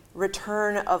a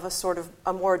return of a sort of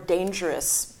a more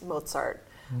dangerous Mozart.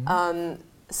 Mm-hmm.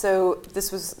 So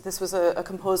this was a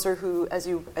composer who, as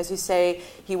you say,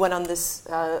 he went on this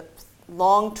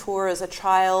long tour as a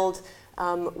child,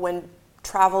 when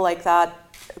travel like that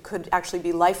could actually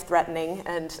be life-threatening,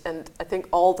 and I think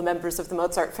all the members of the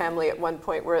Mozart family at one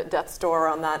point were at death's door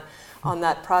on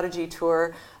that prodigy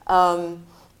tour.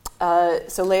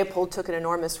 So Leopold took an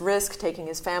enormous risk, taking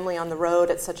his family on the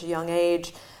road at such a young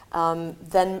age.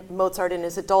 Then Mozart, in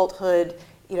his adulthood,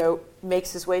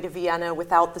 makes his way to Vienna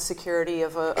without the security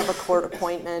of a court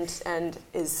appointment, and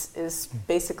is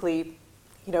basically,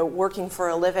 working for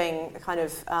a living, kind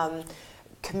of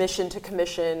commission to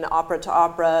commission, opera to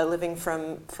opera, living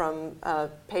from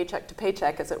paycheck to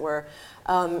paycheck, as it were.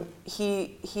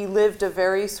 He lived a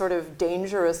very sort of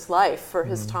dangerous life for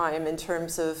his time in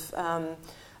terms of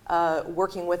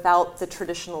working without the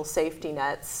traditional safety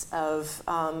nets of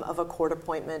a court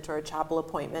appointment or a chapel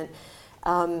appointment.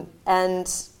 I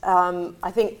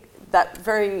think that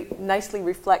very nicely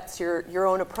reflects your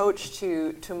own approach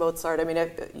to Mozart. I mean,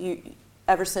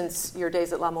 ever since your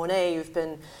days at La Monnaie, you've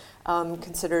been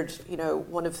considered,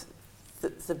 one of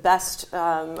the best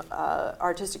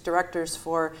artistic directors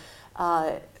for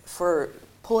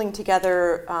pulling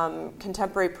together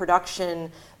contemporary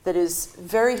production that is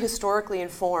very historically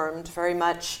informed, very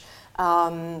much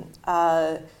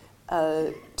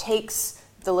takes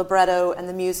the libretto and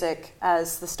the music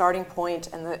as the starting point,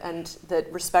 and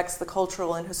that respects the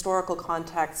cultural and historical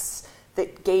contexts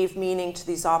that gave meaning to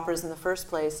these operas in the first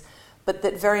place, but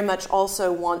that very much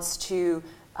also wants to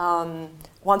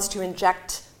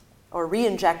inject or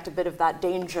re-inject a bit of that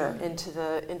danger into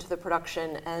the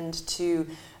production, and to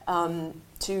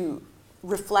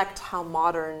reflect how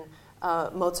modern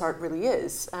Mozart really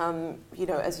is.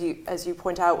 As you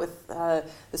point out with the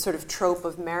sort of trope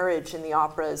of marriage in the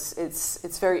operas,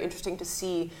 it's very interesting to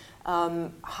see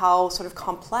how sort of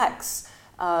complex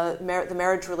the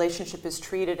marriage relationship is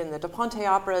treated in the Da Ponte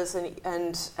operas,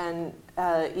 and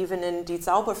even in Die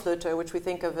Zauberflöte, which we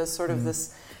think of as sort of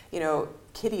this,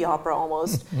 kiddie opera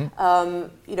almost.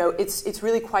 It's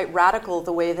really quite radical,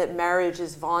 the way that marriage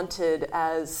is vaunted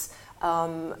as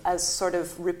as sort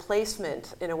of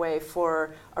replacement in a way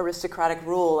for aristocratic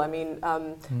rule. I mean,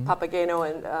 Papageno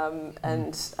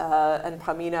and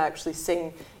Pamina actually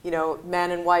sing,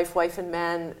 man and wife, wife and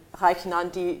man, reichen an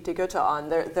die Götter an.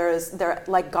 They're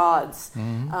like gods,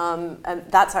 and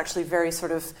that's actually very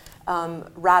sort of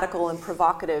radical and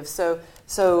provocative. So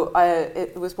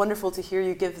it was wonderful to hear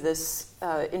you give this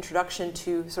introduction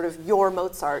to sort of your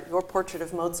Mozart, your portrait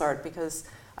of Mozart, because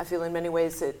I feel in many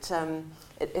ways it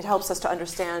helps us to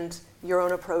understand your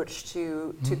own approach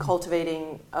to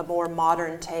cultivating a more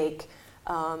modern take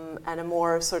and a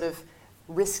more sort of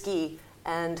risky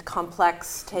and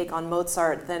complex take on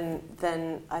Mozart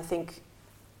than I think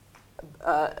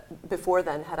before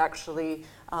then had actually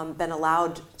been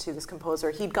allowed to this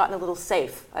composer. He'd gotten a little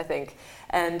safe, I think,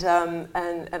 and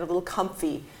a little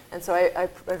comfy. And so I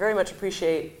very much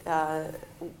appreciate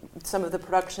some of the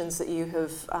productions that you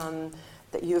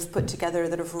have put together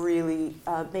that have really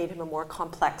made him a more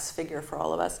complex figure for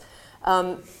all of us.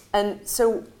 And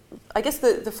so I guess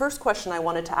the first question I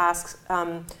wanted to ask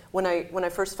when I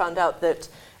first found out that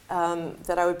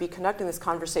I would be conducting this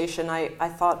conversation, I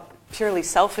thought purely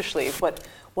selfishly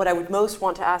what I would most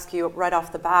want to ask you right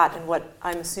off the bat, and what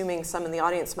I'm assuming some in the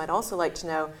audience might also like to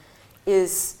know,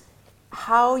 is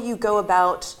how you go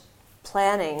about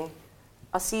planning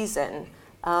a season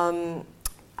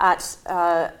at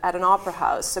an opera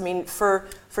house. I mean, for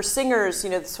singers,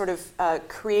 the sort of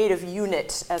creative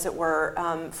unit, as it were,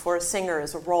 for a singer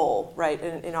is a role, right,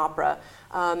 in opera.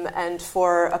 And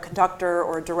for a conductor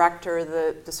or a director,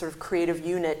 the sort of creative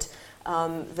unit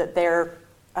that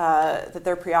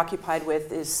they're preoccupied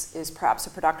with is perhaps a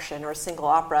production or a single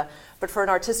opera. But for an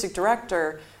artistic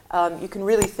director, you can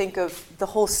really think of the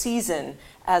whole season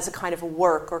as a kind of a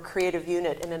work or creative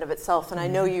unit in and of itself. And I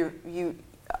know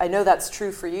I know that's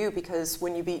true for you, because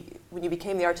when you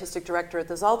became the artistic director at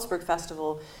the Salzburg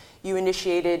Festival, you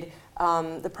initiated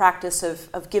the practice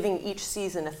of giving each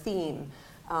season a theme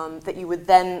that you would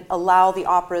then allow the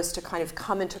operas to kind of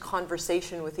come into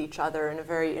conversation with each other in a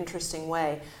very interesting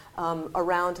way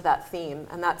around that theme.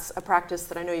 And that's a practice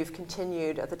that I know you've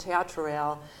continued at the Teatro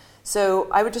Real. So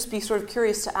I would just be sort of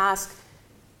curious to ask,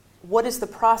 what is the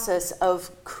process of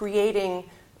creating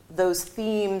those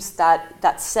themes,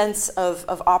 that sense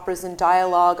of operas in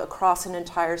dialogue across an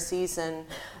entire season?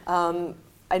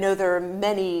 I know there are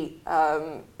many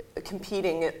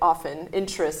competing, often,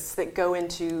 interests that go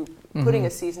into putting a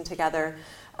season together,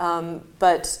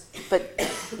 but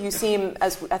you seem,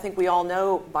 as I think we all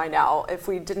know by now, if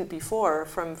we didn't before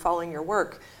from following your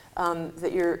work,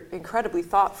 that you're incredibly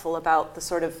thoughtful about the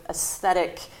sort of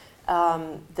aesthetic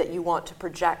that you want to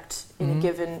project in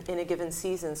a given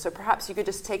season. So perhaps you could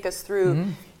just take us through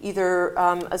either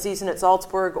a season at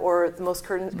Salzburg or the most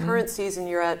current season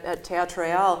you're at Teatro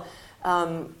Real,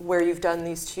 where you've done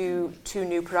these two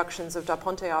new productions of Da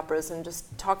Ponte operas, and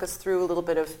just talk us through a little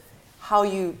bit of how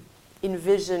you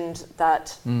envisioned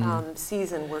that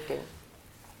season working.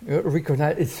 Rico,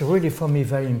 it's really for me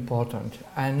very important,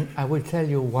 and I will tell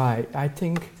you why. I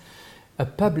think a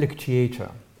public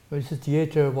theater, which is a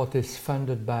theater what is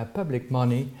funded by public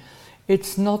money,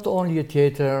 it's not only a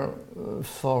theater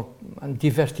for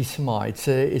divertissement.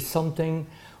 It's something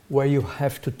where you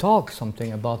have to talk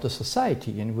something about the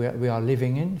society and where we are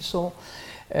living in. So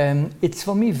it's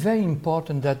for me very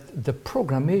important that the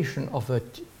programmation of a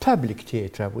public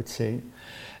theater, I would say,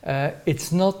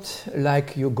 it's not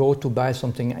like you go to buy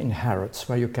something in Harrods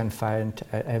where you can find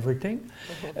everything,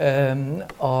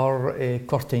 or a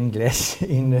Corte Inglés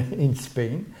in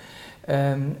Spain.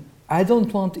 I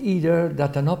don't want either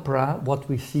that an opera, what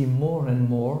we see more and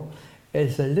more,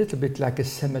 is a little bit like a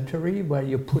cemetery where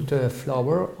you put a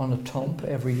flower on a tomb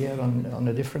every year on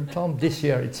a different tomb. This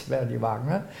year it's Verdi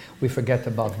Wagner. We forget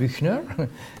about Büchner.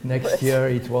 Next year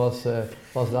it was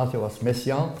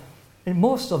Messiaen. And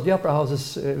most of the opera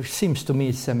houses seems to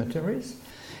me cemeteries,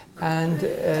 and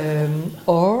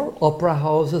or opera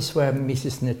houses where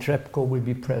Mrs. Netrebko will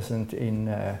be present in,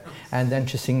 and then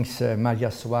she sings Maria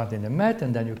Stuart in the Met,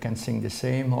 and then you can sing the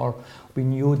same. Or we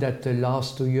knew that the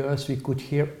last 2 years we could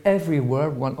hear everywhere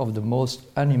one of the most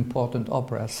unimportant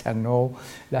operas, and now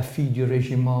La Fille du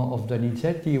Régiment of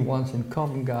Donizetti, once in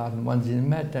Covent Garden, once in the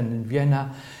Met, and in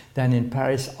Vienna, then in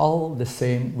Paris, all the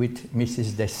same with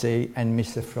Mrs. Dessay and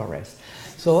Mr. Flores.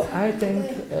 So I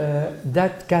think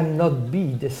that cannot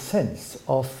be the sense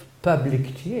of public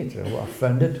theatre, who are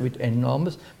funded with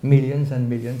enormous millions and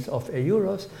millions of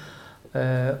euros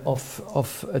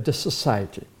of the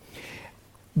society.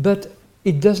 But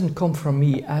it doesn't come from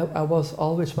me. I was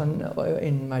always,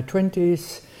 in my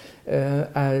 20s,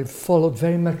 I followed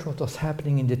very much what was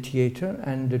happening in the theatre,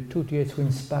 and the two theatres who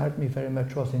inspired me very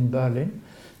much was in Berlin,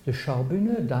 the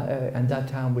Schaubühne, and that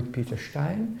time with Peter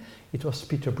Stein. It was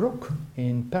Peter Brook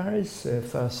in Paris,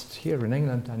 first here in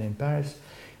England and in Paris,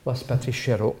 was Patrice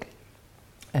Chéreau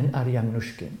and Ariane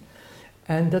Mnouchkine.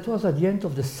 And that was at the end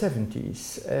of the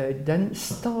 70s. Then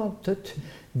started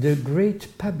the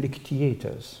great public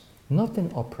theaters, not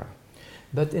in opera,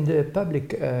 but in the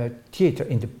public theater,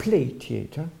 in the play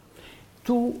theater,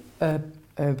 to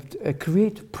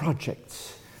create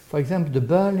projects. For example, the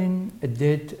Berlin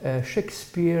did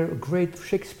Shakespeare, a great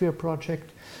Shakespeare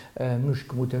project.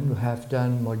 Mnouchkine have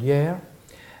done Molière.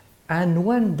 And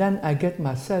when then I get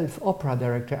myself opera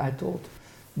director, I thought,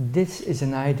 this is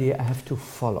an idea I have to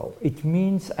follow. It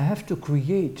means I have to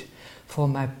create for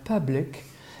my public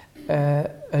a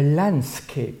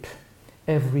landscape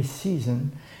every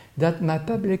season that my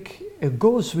public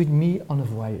goes with me on a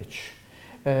voyage.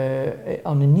 It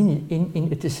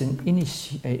is an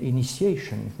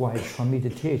initiation voyage for me, the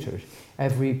theatre.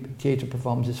 Every theatre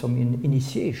performance is for me an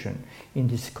initiation in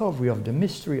discovery of the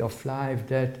mystery of life,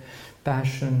 death,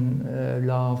 passion,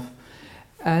 love.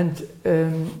 And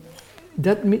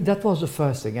that was the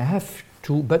first thing. I have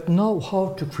to, but know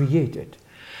how to create it.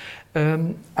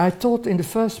 I thought in the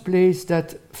first place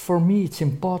that for me it's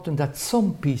important that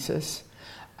some pieces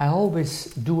I always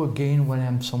do again when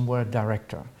I'm somewhere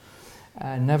director.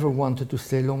 I never wanted to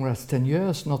stay longer as 10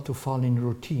 years, not to fall in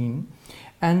routine.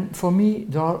 And for me,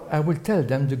 I will tell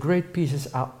them the great pieces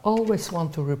I always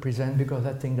want to represent, because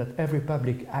I think that every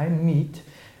public I meet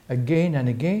again and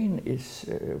again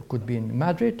could be in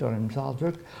Madrid or in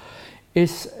Salzburg.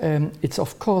 It's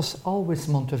of course always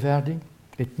Monteverdi.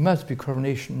 It must be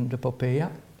Coronation de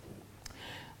Popea.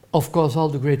 Of course, all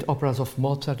the great operas of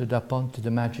Mozart, the Da Ponte,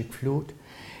 the Magic Flute.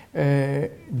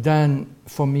 Then,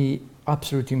 for me,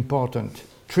 absolutely important,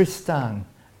 Tristan,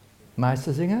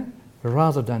 Meistersinger,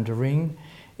 rather than The Ring.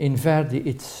 In Verdi,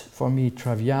 it's for me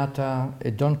Traviata,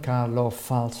 Don Carlo,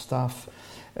 Falstaff,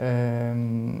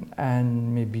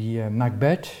 and maybe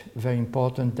Macbeth, very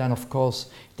important. Then, of course,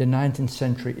 the 19th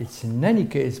century, it's in any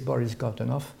case Boris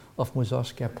Godunov of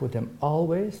Mussorgsky. I put them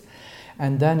always.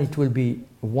 And then it will be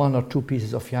one or two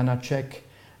pieces of Janacek,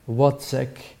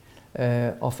 Wozzeck,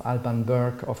 of Alban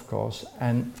Berg, of course,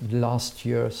 and the last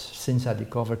years since I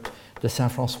discovered the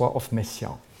Saint-François of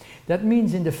Messiaen. That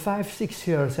means in the 5-6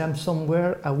 years I'm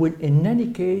somewhere, I will in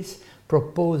any case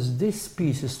propose these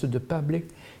pieces to the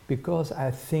public because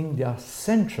I think they are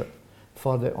central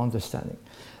for the understanding.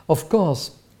 Of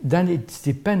course, then it's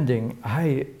depending.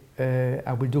 I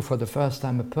will do for the first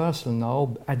time a personal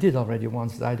now. I did already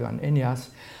once Dido and Aeneas.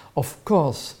 Of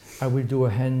course, I will do a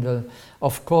Handel.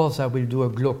 Of course, I will do a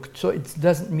Gluck. So it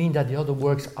doesn't mean that the other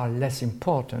works are less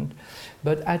important.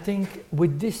 But I think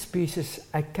with these pieces,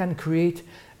 I can create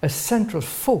a central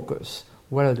focus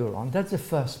where I do around. That's the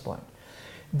first point.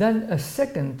 Then a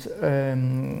second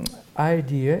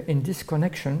idea in this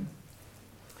connection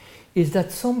is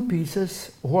that some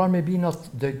pieces, who are maybe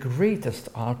not the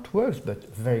greatest artworks,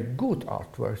 but very good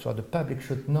artworks, or the public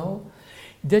should know,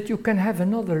 that you can have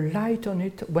another light on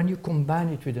it when you combine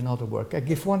it with another work. I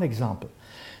give one example.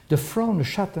 The Frauen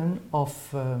Schatten of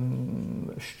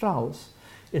Strauss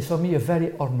is for me a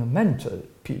very ornamental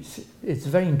piece. It's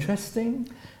very interesting,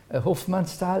 Hofmann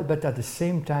style, but at the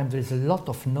same time there's a lot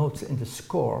of notes in the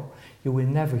score you will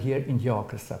never hear in the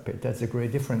orchestra pit. That's a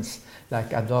great difference,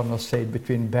 like Adorno said,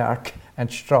 between Berg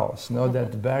and Strauss. No,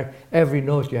 that Berg, every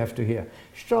note you have to hear.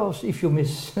 Strauss, if you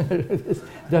miss,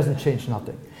 doesn't change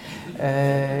nothing.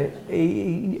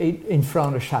 In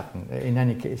Frauen Schatten, in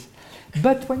any case.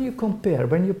 But when you compare,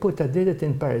 when you put, I did it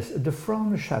in Paris, the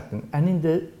Frauen Schatten, and in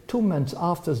the 2 months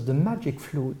after the Magic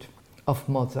Flute of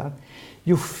Mozart,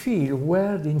 you feel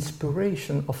where the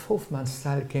inspiration of Hofmann's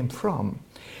style came from.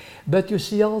 But you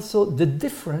see also the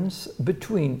difference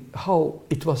between how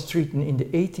it was treated in the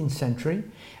 18th century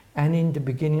and in the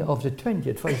beginning of the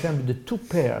 20th. For example, the two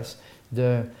pairs,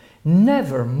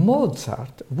 never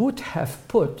Mozart would have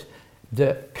put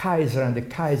the Kaiser and the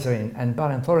Kaiserin and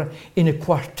Barenthora in a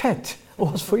quartet. It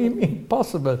was for him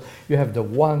impossible. You have the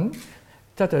one,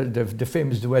 the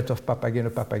famous duet of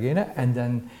Papageno, and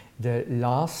then the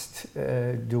last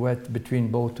duet between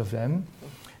both of them.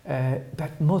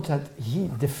 But Mozart,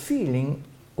 the feeling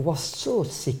was so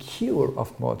secure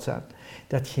of Mozart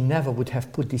that he never would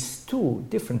have put these two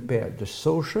different pairs, the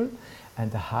social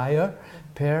and the higher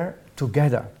pair,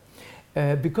 together.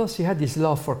 Because he had this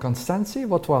love for Constanzi,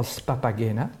 what was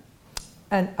Papagena,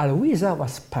 and Aloisa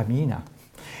was Pamina.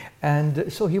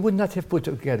 And so he would not have put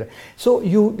it together. So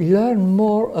you learn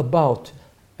more about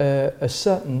a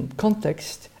certain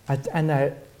context, and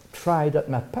I try that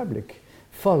my public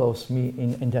follows me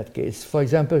in that case. For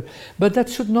example, but that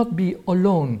should not be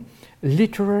alone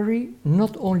literary,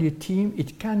 not only a theme,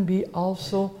 it can be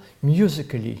also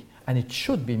musically, and it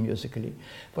should be musically.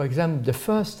 For example, the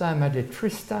first time I did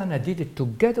Tristan, I did it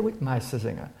together with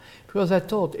Meistersinger, because I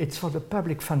thought it's for the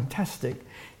public fantastic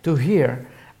to hear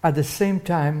at the same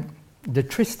time the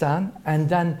Tristan, and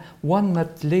then 1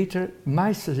 month later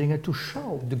Meistersinger, to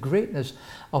show the greatness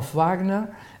of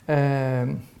Wagner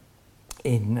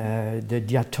in the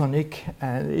diatonic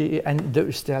and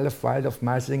the Stellenfeld of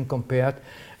Meistersinger compared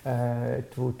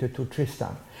to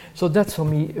Tristan. So that's for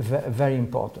me very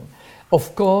important.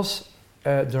 Of course,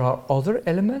 there are other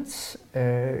elements.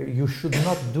 You should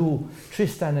not do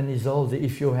Tristan and Isolde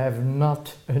if you have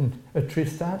not a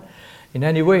Tristan. In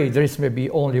any way, there is maybe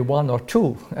only 1 or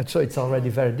 2, and so it's already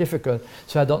very difficult.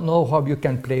 So I don't know how you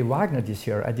can play Wagner this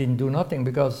year. I didn't do nothing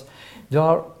because there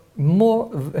are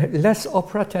less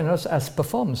opera tenors as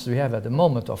performers we have at the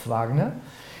moment of Wagner,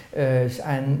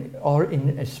 or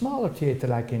in a smaller theatre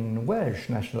like in Welsh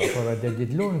National Opera, they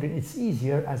did Lohengrin. It's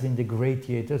easier as in the great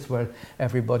theatres where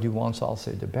everybody wants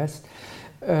also the best.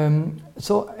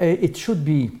 So it should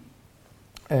be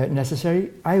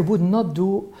necessary. I would not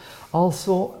do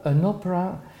also an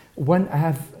opera when I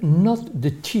have not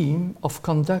the team of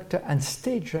conductor and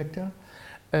stage director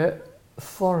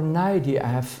for an idea I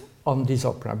have on this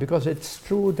opera, because it's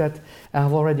true that I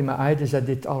have already my ideas. I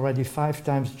did already 5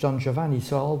 times Don Giovanni,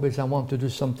 so always I want to do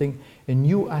something, a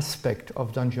new aspect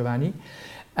of Don Giovanni,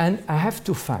 and I have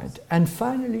to find. And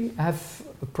finally, I have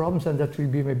problems, and that will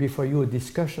be maybe for you a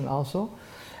discussion also.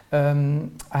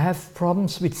 I have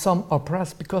problems with some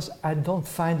operas because I don't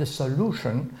find a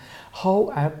solution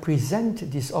how I present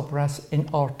these operas in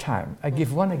our time. I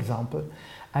give one example.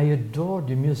 I adore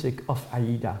the music of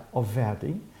Aida of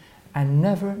Verdi. I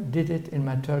never did it in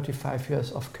my 35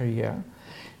 years of career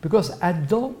because I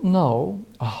don't know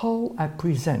how I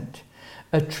present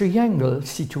a triangle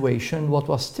situation, what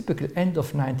was typical end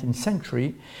of 19th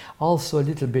century, also a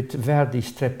little bit Verdi,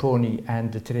 Strepponi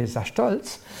and Teresa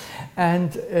Stolz,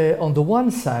 and on the one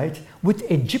side with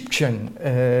Egyptian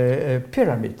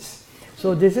pyramids.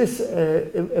 So this is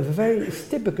a very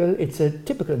typical, it's a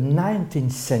typical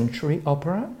 19th century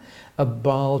opera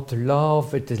about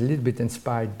love. It is a little bit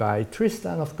inspired by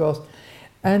Tristan, of course,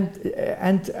 and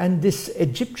this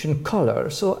Egyptian color.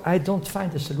 So I don't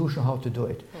find a solution how to do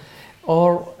it.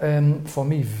 Or for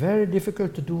me, very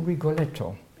difficult to do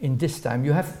Rigoletto in this time.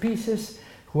 You have pieces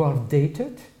who are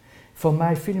dated, for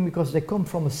my feeling, because they come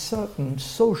from a certain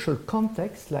social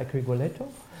context, like Rigoletto.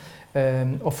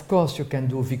 Of course, you can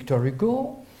do Victor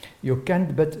Hugo. You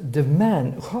can, but the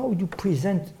man, how you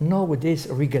present nowadays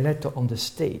Rigoletto on the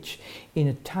stage in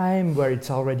a time where it's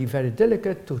already very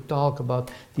delicate to talk about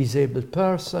disabled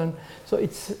person. So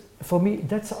it's, for me,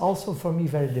 that's also for me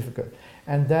very difficult.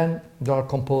 And then there are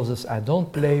composers I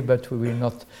don't play, but we will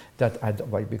not,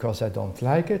 because I don't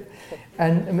like it.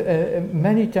 And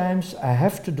many times I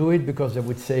have to do it because they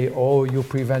would say, oh, you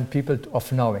prevent people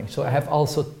of knowing. So I have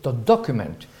also to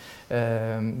document.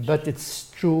 But it's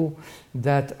true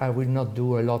that I will not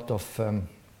do a lot of,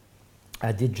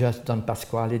 I did just Don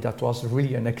Pasquale. That was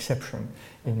really an exception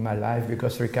in my life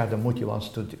because Riccardo Muti wants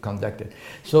to conduct it.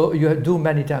 So you do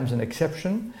many times an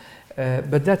exception,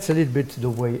 but that's a little bit the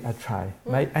way I try.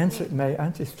 My answer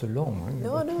is too long.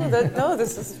 No,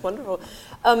 this is wonderful.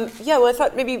 Yeah, well, I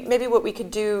thought maybe what we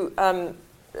could do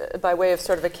by way of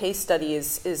sort of a case study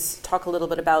is talk a little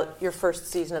bit about your first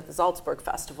season at the Salzburg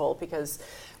Festival, because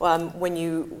when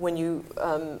you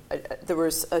there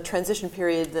was a transition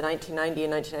period, the 1990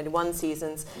 and 1991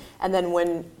 seasons, and then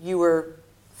when you were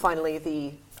finally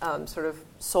the sort of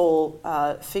sole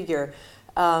figure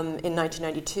in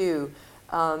 1992,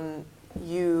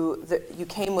 you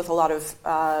came with a lot of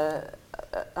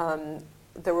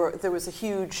there was a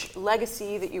huge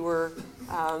legacy that you were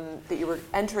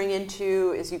entering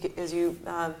into, as you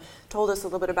told us a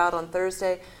little bit about on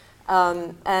Thursday,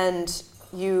 and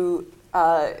you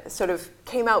sort of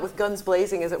came out with guns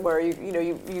blazing, as it were.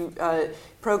 You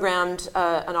programmed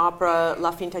an opera,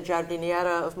 La Finta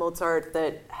Giardiniera of Mozart,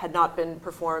 that had not been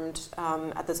performed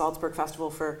at the Salzburg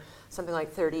Festival for something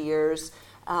like 30 years.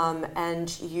 And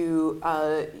you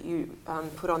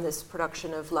put on this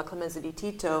production of La Clemenza di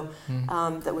Tito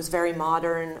that was very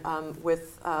modern,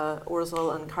 with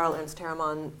Ursul and Karl Ernst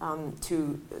Herrmann,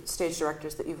 2 stage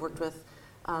directors that you've worked with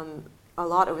a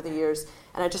lot over the years.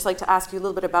 And I'd just like to ask you a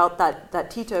little bit about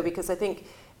that Tito, because I think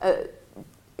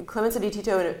Clemenza di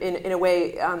Tito, in a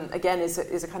way, again, is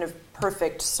a kind of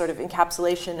perfect sort of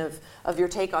encapsulation of your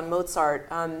take on Mozart,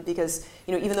 because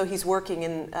even though he's working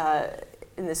in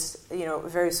this,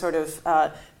 very sort of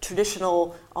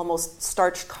traditional, almost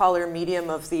starched collar medium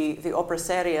of the opera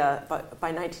seria,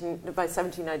 by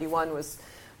 1791 was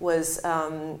was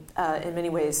in many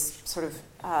ways sort of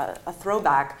a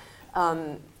throwback.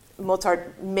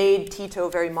 Mozart made Tito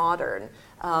very modern.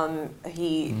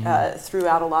 He threw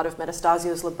out a lot of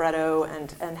Metastasio's libretto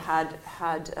and had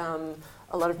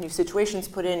a lot of new situations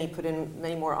put in. He put in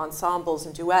many more ensembles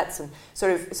and duets, and so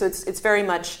it's very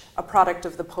much a product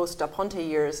of the post-Da Ponte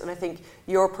years. And I think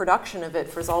your production of it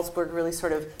for Salzburg really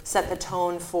sort of set the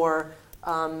tone for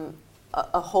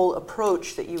a whole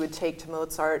approach that you would take to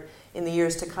Mozart in the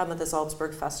years to come at the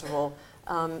Salzburg Festival.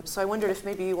 So I wondered if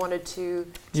maybe you wanted to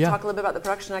talk a little bit about the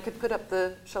production.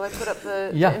 Shall I put up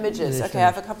the images? Okay, I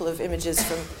have a couple of images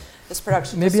from this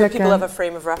production, maybe so people have a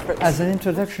frame of reference. As an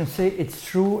introduction, say it's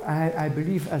true, I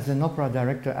believe as an opera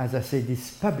director, as I say,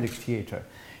 this public theatre,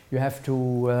 you have to,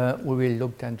 we will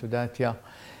look into that,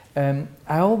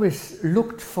 I always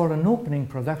looked for an opening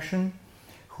production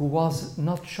who was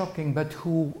not shocking, but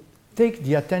who take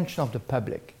the attention of the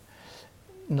public.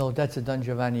 No, that's a Don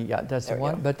Giovanni. Yeah, that's the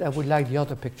one. But I would like the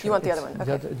other picture. You want the other one?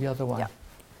 Okay. The other one.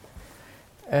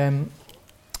 Yeah.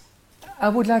 I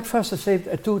would like first to say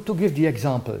to give the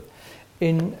example.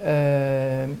 In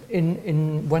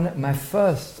when my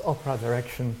first opera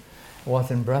direction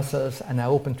was in Brussels, and I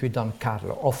opened with Don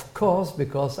Carlo. Of course,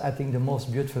 because I think the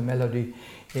most beautiful melody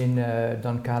in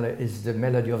Don Carlo is the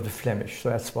melody of the Flemish. So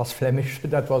that was Flemish.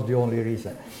 That was the only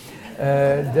reason.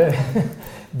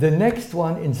 The next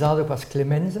one in Salzburg was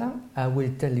Clemenza. I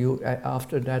will tell you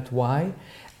after that why.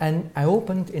 And I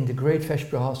opened in the Great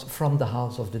Festspielhaus from the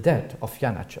House of the Dead of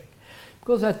Janacek.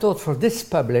 Because I thought for this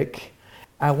public,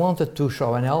 I wanted to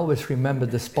show, and I always remember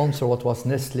the sponsor, what was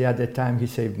Nestle at the time, he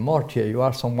said, Mortier, you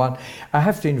are someone, I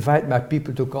have to invite my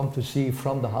people to come to see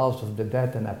From the House of the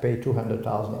Dead, and I pay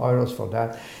 200,000 euros for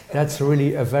that. That's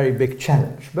really a very big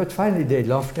challenge. But finally they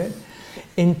loved it.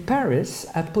 In Paris,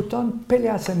 I put on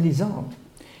Péléas and Lisande,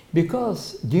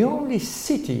 because the only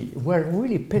city where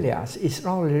really Péléas is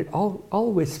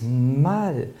always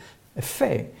mal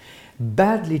fait,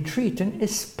 badly treated,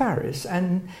 is Paris,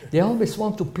 and they always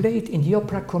want to play it in the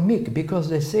Opéra Comique because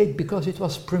they say it because it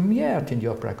was premiered in the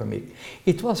Opéra Comique.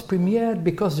 It was premiered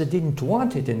because they didn't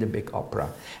want it in the big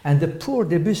opera, and the poor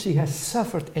Debussy has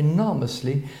suffered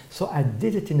enormously, so I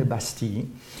did it in the Bastille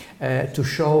to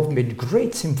show with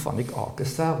great symphonic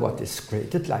orchestra what is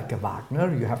created like a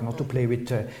Wagner. You have not to play with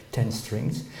 10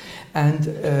 strings, and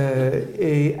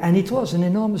it was an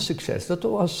enormous success. That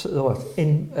was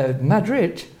in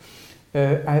Madrid.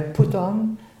 I put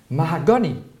on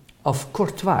Mahagoni of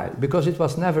Kurt Weill because it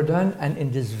was never done, and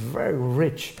in this very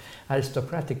rich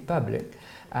aristocratic public,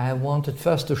 I wanted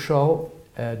first to show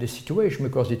the situation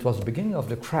because it was the beginning of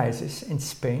the crisis in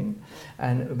Spain,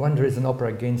 and when there is an opera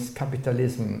against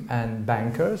capitalism and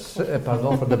bankers,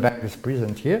 pardon for the bankers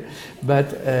present here,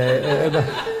 but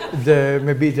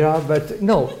maybe there are, but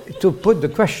no, to put the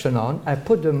question on, I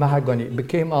put the Mahagoni, it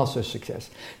became also a success.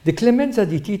 The Clemenza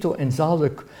di Tito in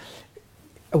Salzburg.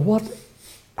 What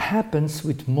happens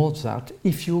with Mozart,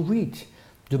 if you read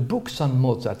the books on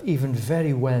Mozart, even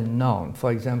very well known,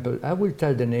 for example, I will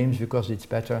tell the names because it's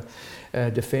better,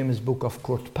 the famous book of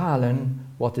Kurt Pahlen,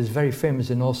 what is very famous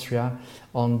in Austria,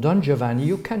 on Don Giovanni,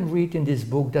 you can read in this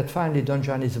book that finally Don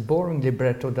Giovanni is a boring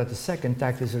libretto, that the second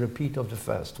act is a repeat of the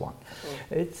first one.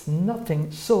 It's nothing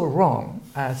so wrong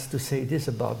as to say this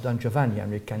about Don Giovanni,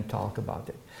 and we can talk about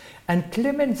it. And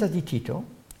Clemenza di Tito,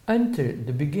 until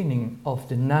the beginning of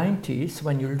the 90s,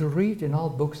 when you read in all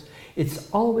books, it's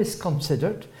always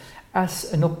considered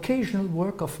as an occasional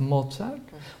work of Mozart,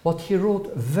 what he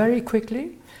wrote very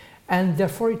quickly, and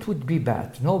therefore it would be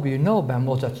bad. No, you know by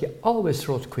Mozart, he always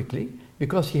wrote quickly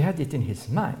because he had it in his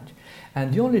mind.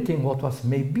 And the only thing what was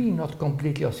maybe not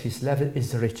completely on his level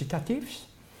is the recitatives.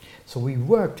 So we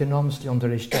worked enormously on the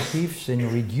recitatives in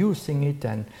reducing it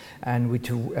and with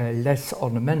a less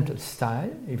ornamental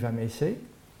style, if I may say.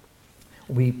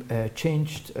 We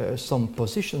changed some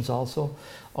positions also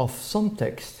of some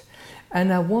text,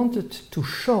 and I wanted to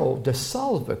show the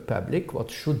Salzburg public,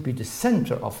 what should be the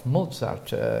center of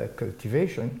Mozart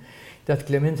cultivation, that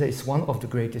Clemenza is one of the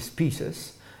greatest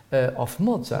pieces of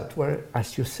Mozart, where,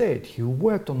 as you said, he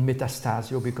worked on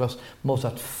Metastasio because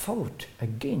Mozart fought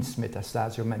against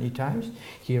Metastasio many times.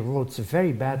 He wrote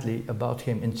very badly about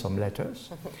him in some letters,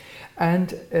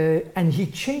 and he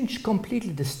changed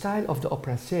completely the style of the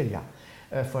opera seria.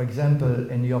 For example,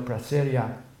 in the opera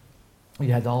seria,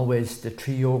 you had always the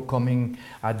trio coming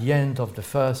at the end of the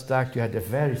first act. You had a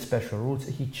very special rules.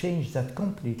 He changed that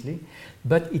completely,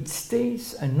 but it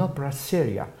stays an opera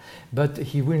seria. But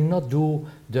he will not do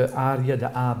the aria,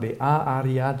 the ABA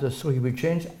aria, so he will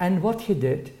change. And what he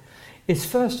did is,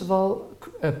 first of all,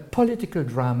 a political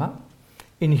drama.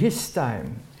 In his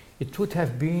time, it would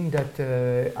have been that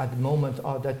at the moment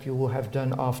that you have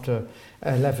done after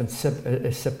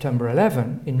September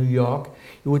 11 in New York,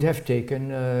 you would have taken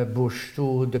Bush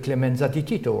to the Clemenza di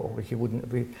Tito. He wouldn't,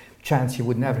 with chance, he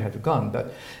would never have gone.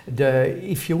 But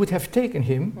if you would have taken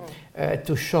him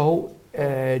to show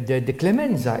the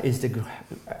Clemenza is the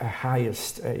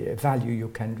highest value you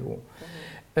can do.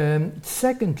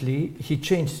 Secondly, he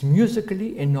changed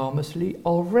musically enormously.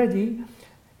 Already,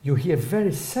 you hear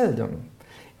very seldom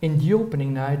in the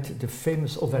opening night the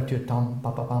famous overture tam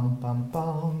pa pa pam pam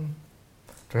pam,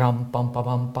 ram pam pa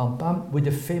pam pam pam, with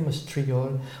the famous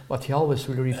triol, what he always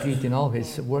will repeat in all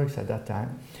his works at that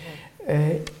time.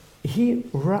 He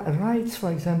writes,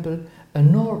 for example, a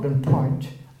northern point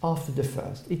after the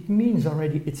first. It means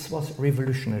already it was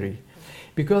revolutionary,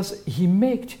 because he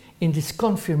made in this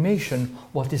confirmation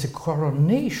what is a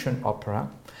coronation opera.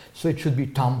 So it should be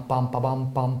tam pam pa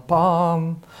pam pam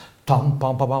pam, tam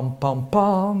pam pa pam pam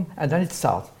pam, and then it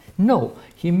starts. No,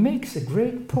 he makes a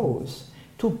great pause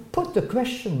to put the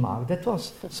question mark. That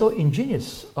was so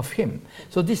ingenious of him.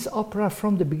 So this opera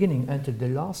from the beginning until the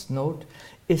last note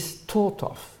is thought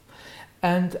of.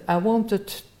 And I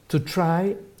wanted to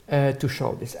try to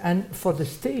show this. And for the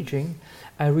staging,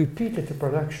 I repeated the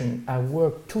production I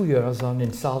worked 2 years on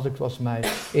in Salzburg. It was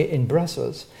in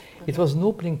Brussels. It was an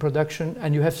opening production,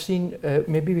 and you have seen,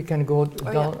 maybe we can go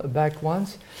back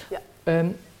once. Yeah.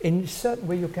 In a certain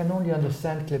way, you can only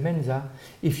understand Clemenza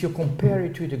if you compare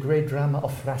it to the great drama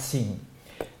of Racine,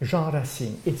 Jean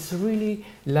Racine. It's really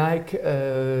like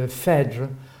Phèdre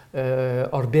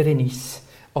or Bérénice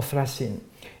of Racine.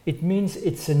 It means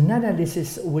it's an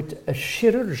analysis with a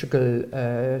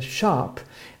chirurgical sharp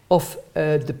of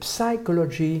the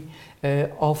psychology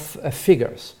of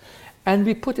figures. And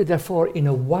we put it therefore in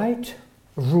a white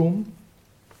room,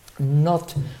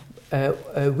 not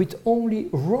with only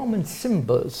Roman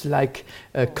symbols like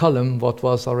a column, what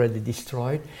was already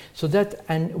destroyed, so that,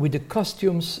 and with the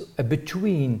costumes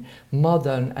between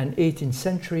modern and 18th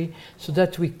century, so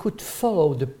that we could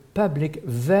follow the public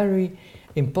very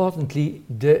importantly,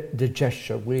 the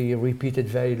gesture. We repeated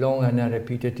very long, and I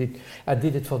repeated it. I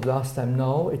did it for the last time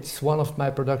now. It's one of my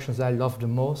productions I love the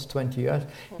most, 20 years.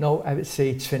 Now I would say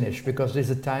it's finished, because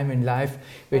there's a time in life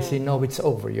where you say, no, it's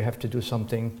over. You have to do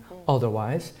something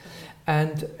otherwise.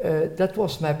 And that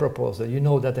was my proposal. You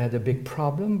know that I had a big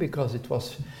problem, because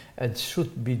it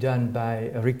should be done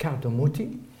by Riccardo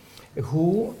Muti,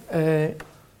 who,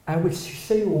 I will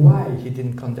say why he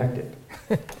didn't conduct it.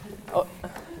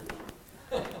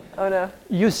 Oh no!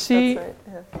 You see, right.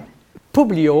 Yeah.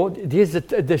 Publio.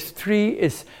 This tree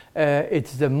is.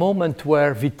 It's the moment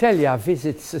where Vitellia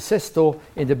visits Sesto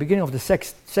in the beginning of the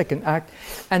second act,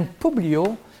 and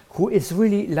Publio, who is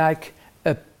really like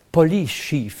a police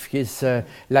chief. He's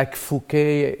like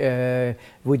Fouquet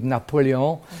with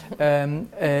Napoleon.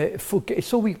 Fouquet.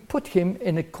 So we put him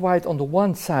in a quite on the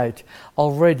one side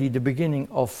already the beginning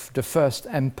of the First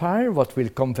Empire, what will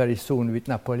come very soon with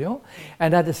Napoleon,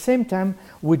 and at the same time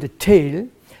with the tail,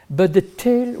 but the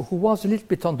tail who was a little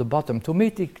bit on the bottom to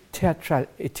make it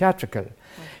theatrical.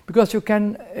 Because you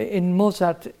can, in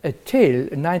Mozart, a tail,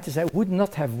 90s, would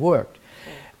not have worked.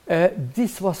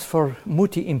 This was for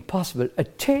Muti impossible. A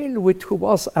tail who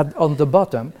was on the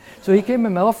bottom. So he came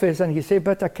in my office and he said,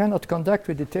 but I cannot conduct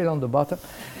with the tail on the bottom.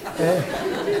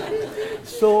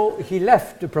 So he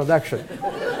left the production.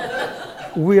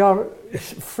 We are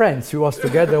friends. We was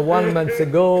together 1 month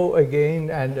ago again,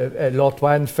 and Lord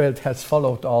Weinfeld has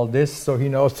followed all this, so he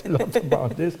knows a lot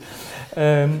about this.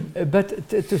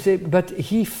 But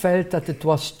he felt that it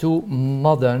was too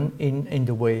modern in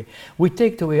the way. We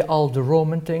take away all the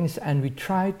Roman things, and we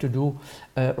try to do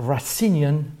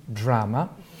Racinian drama.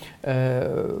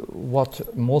 What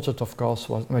Mozart, of course,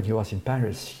 was when he was in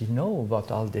Paris. He knew about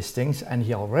all these things, and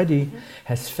he already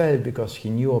has felt, because he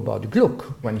knew about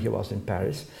Gluck when he was in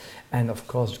Paris. And of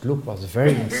course, Gluck was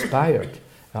very inspired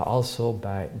also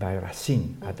by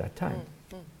Racine at that time.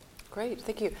 Great,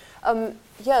 thank you.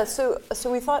 So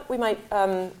we thought we might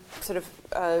sort of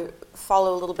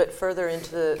follow a little bit further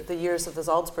into the years of the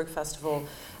Salzburg Festival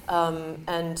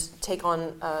and take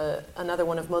on another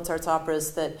one of Mozart's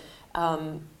operas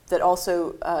that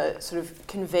also sort of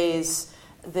conveys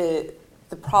the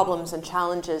problems and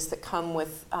challenges that come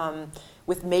with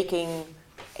making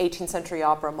 18th century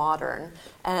opera modern.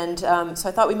 And so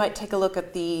I thought we might take a look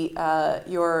at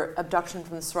your Abduction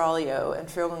from the Seraglio and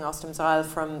Führung aus dem Saal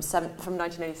from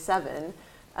 1987.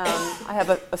 I have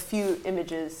a few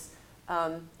images.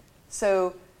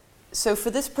 So for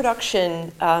this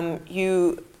production,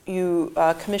 you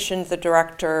commissioned the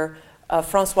director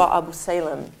François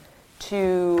Abou-Salem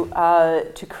to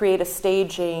create a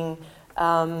staging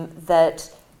that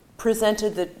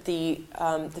presented the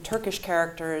Turkish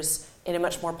characters in a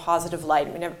much more positive light.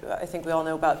 I mean, I think we all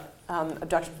know about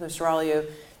Abduction from Mr.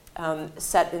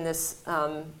 Set in this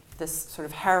this sort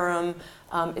of harem.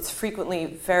 It's frequently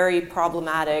very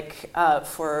problematic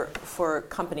for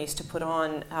companies to put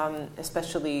on,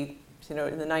 especially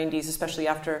in the 90s, especially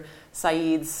after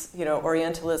Said's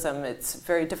Orientalism. It's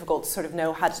very difficult to sort of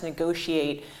know how to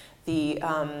negotiate the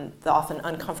often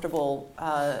uncomfortable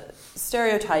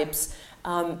stereotypes.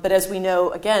 But as we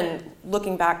know, again,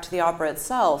 looking back to the opera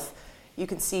itself, you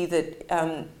can see that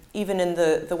even in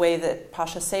the way that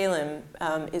Pasha Selim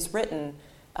is written,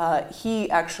 he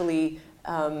actually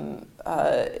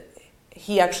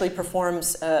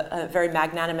performs a very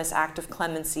magnanimous act of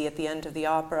clemency at the end of the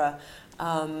opera,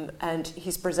 and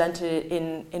he's presented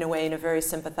in a way in a very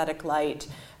sympathetic light.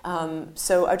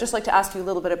 So I'd just like to ask you a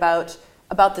little bit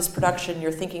about this production,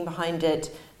 your thinking behind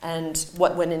it, and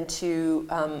what went into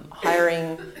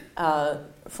hiring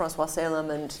Francois Selim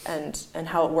and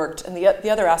how it worked. And the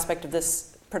other aspect of this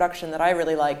production that I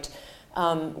really liked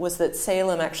was that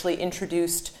Selim actually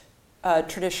introduced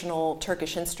traditional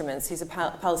Turkish instruments. He's a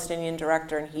Palestinian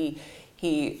director, and he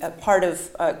part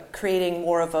of creating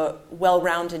more of a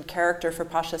well-rounded character for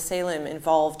Pasha Selim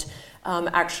involved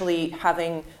actually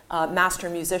having master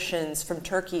musicians from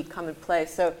Turkey come and play.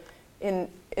 So in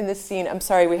this scene, I'm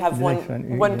sorry, we have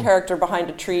one character behind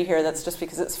a tree here. That's just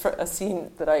because it's a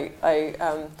scene that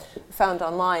I found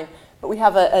online. But we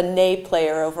have a ney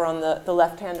player over on the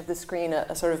left hand of the screen,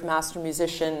 a sort of master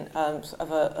musician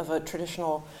of a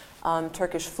traditional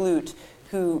Turkish flute,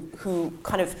 who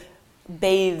kind of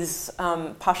bathes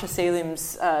Pasha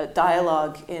Selim's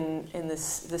dialogue in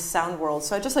this sound world.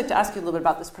 So I'd just like to ask you a little bit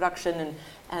about this production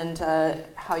and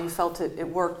how you felt it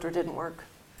worked or didn't work.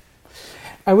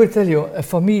 I will tell you,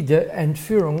 for me, the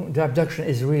Entführung, the abduction,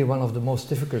 is really one of the most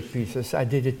difficult pieces. I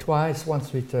did it twice,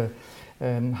 once with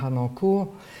Harnoncourt.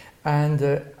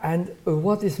 And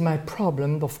what is my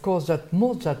problem? Of course, that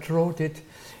Mozart wrote it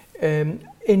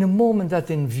in a moment that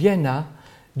in Vienna,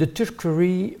 the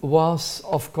Turkerie was,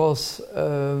 of course,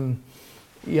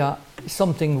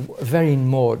 something very in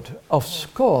mode. Of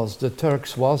course, the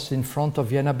Turks was in front of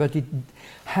Vienna, but it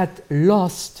had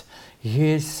lost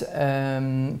his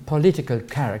political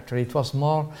character. It was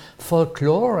more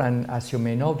folklore, and as you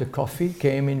may know, the coffee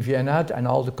came in Vienna and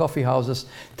all the coffee houses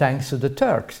thanks to the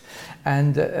Turks.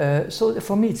 And so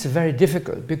for me it's very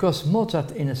difficult, because Mozart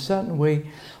in a certain way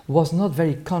was not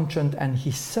very conscient, and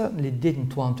he certainly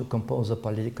didn't want to compose a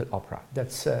political opera.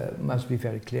 That must be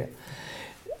very clear.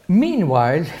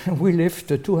 Meanwhile, we lived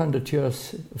 200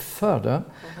 years further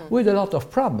with a lot of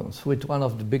problems. With one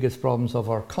of the biggest problems of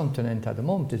our continent at the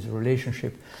moment is the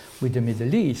relationship with the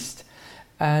Middle East.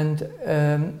 And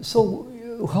so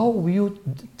how you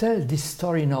tell this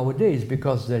story nowadays,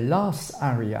 because the last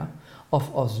aria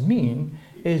of Osmin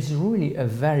is really a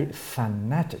very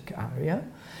fanatic aria.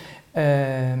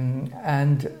 And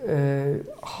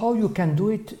how you can do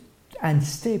it and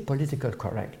stay politically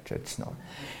correct, it's not.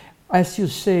 As you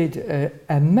said,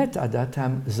 I met at that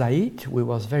time Said. We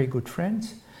was very good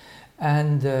friends,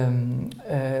 and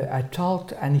I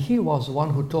talked, and he was one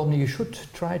who told me you should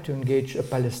try to engage a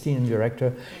Palestinian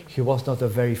director. He was not a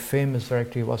very famous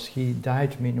director. He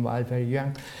died meanwhile very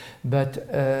young, but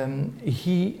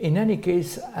in any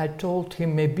case, I told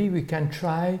him maybe we can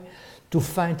try to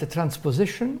find a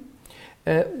transposition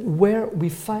where we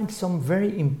find some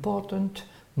very important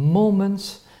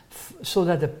moments so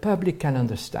that the public can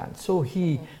understand. So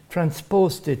he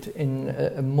transposed it in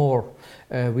a more,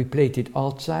 we played it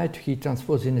outside, he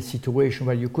transposed in a situation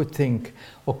where you could think,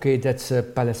 okay, that's a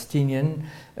Palestinian,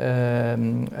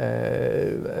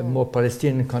 more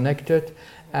Palestinian connected,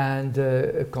 and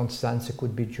Constanze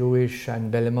could be Jewish, and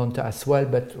Belmonte as well,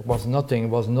 but was nothing,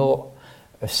 was no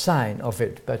sign of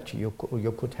it, but you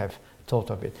could have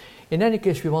thought of it. In any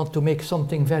case, we want to make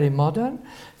something very modern,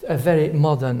 a very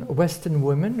modern Western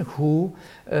woman who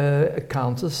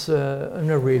countess, an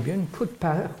Arabian,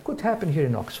 could happen here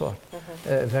in Oxford.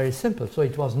 Very simple. So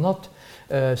it was not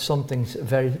something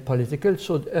very political.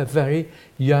 So a very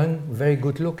young, very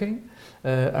good looking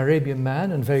Arabian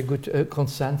man and very good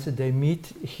Constanze, they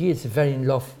meet. He is very in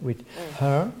love with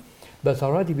her. But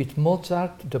already with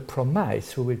Mozart, the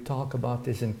promise, we will talk about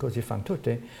this in Così fan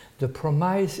tutte, the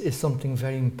promise is something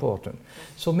very important.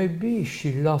 So maybe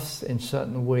she loves in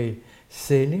certain way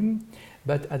Selim,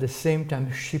 but at the same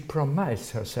time she promised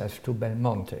herself to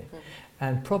Belmonte.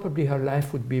 And probably her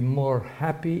life would be more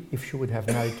happy if she would have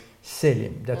married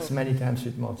Selim. That's many times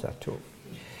with Mozart too.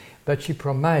 But she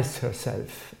promised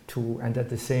herself to, and at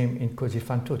the same in Così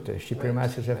fan tutte, she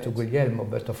promised herself to Guglielmo,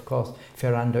 but of course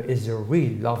Ferrando is the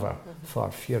real lover for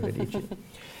Fiordalici.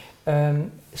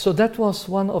 So that was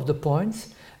one of the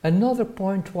points. Another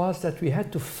point was that we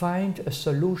had to find a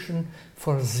solution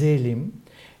for Selim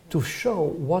to show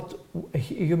what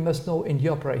you must know in the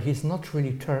opera. He's not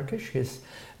really Turkish. He's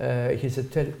a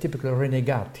typical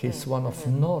renegade. He's one of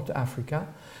North Africa.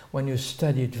 When you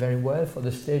study it very well for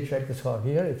the stage actors who are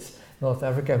here, it's North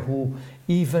Africa who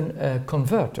even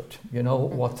converted. You know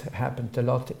what happened a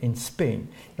lot in Spain.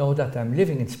 Now that I'm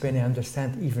living in Spain, I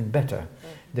understand even better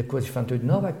the Così fan tutte.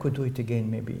 Now I could do it again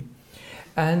maybe.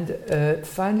 And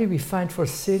finally we find for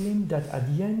Selim that at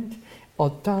the end,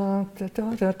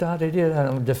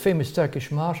 the famous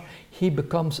Turkish march, he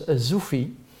becomes a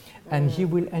Sufi and he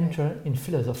will enter in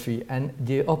philosophy. And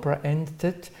the opera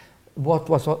ended, what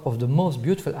was of the most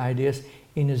beautiful ideas,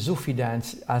 in a Sufi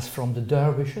dance, as from the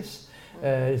dervishes.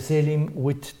 Selim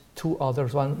with two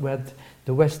others, one where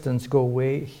the Westerns go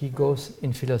away, he goes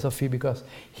in philosophy because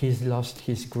he's lost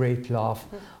his great love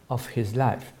of his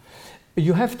life.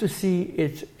 You have to see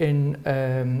it in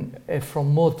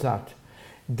from Mozart,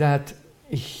 that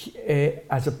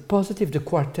as a positive, the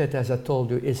quartet, as I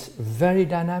told you, is very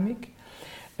dynamic.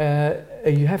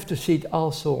 You have to see it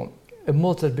also,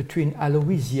 Mozart between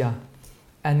Aloysia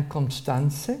and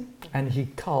Constanze, and he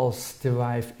calls the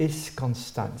wife is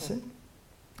Constanze,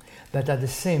 but at the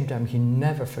same time he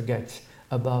never forgets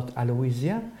about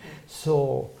Aloysia.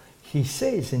 So he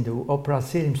says in the opera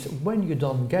Selim, when you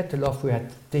don't get the love, we have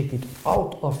to take it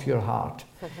out of your heart.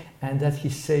 And that he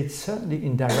said certainly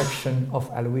in direction of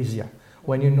Aloysia.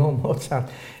 When you know Mozart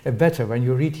better, when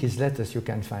you read his letters, you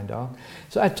can find out.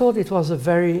 So I thought it was a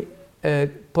very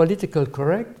political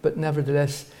correct, but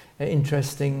nevertheless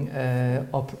interesting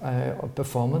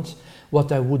performance.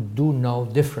 What I would do now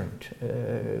different.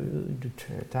 The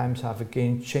times have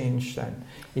again changed, and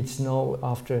it's now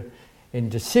after, in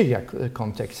the Syriac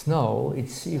context now,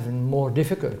 it's even more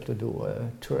difficult to do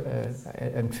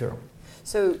a film.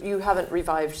 So you haven't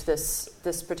revived this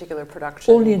particular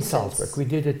production? Only in Salzburg. We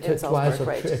did it twice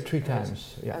or three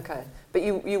times. Yeah. Okay, but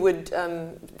you would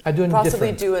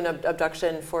possibly do an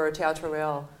abduction for Teatro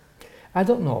Real? I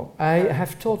don't know. I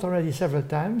have taught already several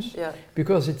times,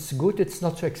 because it's good. It's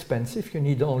not so expensive. You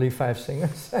need only 5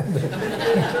 singers and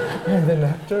an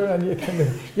actor, and you can.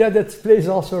 That plays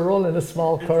also a role in a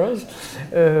small chorus.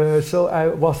 So I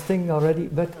was thinking already,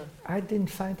 but I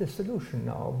didn't find a solution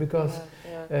now because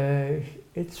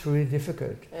it's really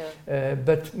difficult.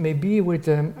 But maybe with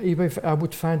if I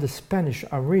would find a Spanish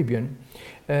Arabian,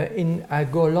 I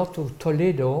go a lot to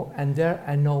Toledo, and there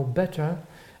I know better.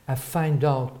 I find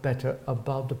out better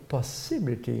about the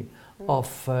possibility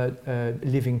of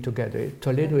living together.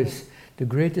 Toledo is the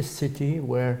greatest city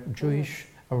where Jewish,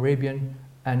 Arabian,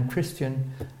 and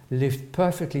Christian lived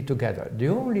perfectly together. The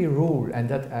only rule, and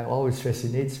that always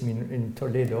fascinates me in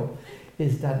Toledo,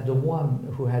 is that the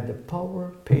one who had the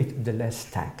power paid the less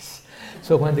tax.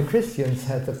 So when the Christians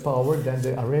had the power, then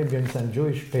the Arabians and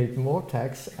Jewish paid more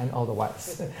tax and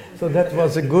otherwise. So that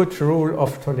was a good rule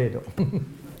of Toledo.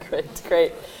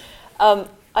 Great.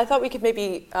 I thought we could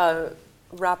maybe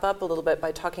wrap up a little bit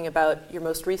by talking about your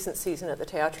most recent season at the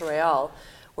Teatro Real,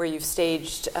 where you've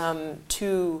staged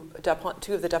two of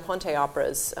the Da Ponte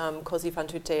operas, Così fan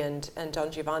tutte and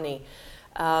Don Giovanni.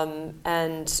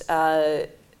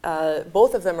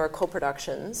 Both of them are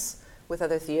co-productions with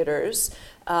other theaters.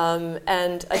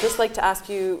 And I'd just like to ask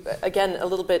you again a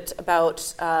little bit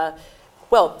about,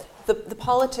 the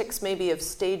politics maybe of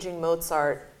staging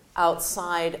Mozart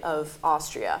outside of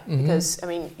Austria. Because, I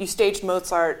mean, you staged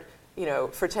Mozart,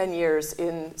 for 10 years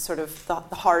in sort of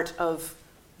the heart of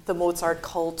the Mozart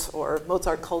cult or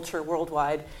Mozart culture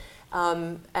worldwide.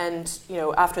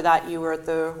 After that you were at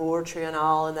the Ruhr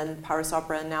Triennale and then Paris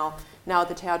Opera and now at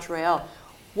the Teatro Real.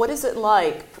 What is it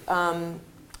like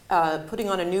putting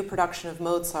on a new production of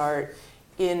Mozart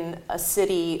in a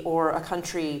city or a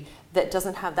country that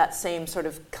doesn't have that same sort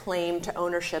of claim to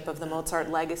ownership of the Mozart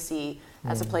legacy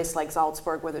as a place like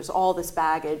Salzburg, where there's all this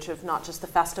baggage of not just the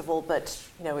festival, but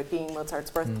it being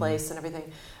Mozart's birthplace and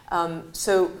everything.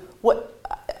 So what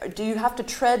do you have to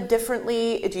tread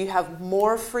differently? Do you have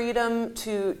more freedom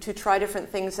to try different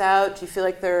things out? Do you feel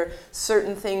like there are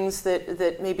certain things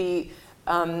that maybe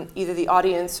either the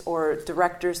audience or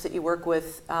directors that you work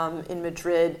with in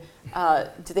Madrid,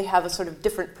 do they have a sort of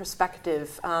different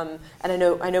perspective? And I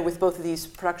know with both of these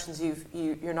productions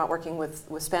you're not working with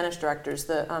Spanish directors.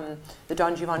 The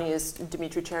Don Giovanni is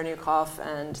Dmitry Chernyakov,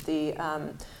 and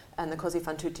the Così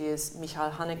fan tutte is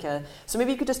Michael Haneke. So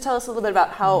maybe you could just tell us a little bit about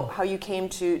how you came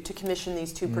to commission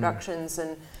these two productions,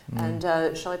 and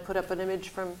shall I put up an image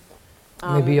from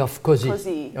Maybe of Così.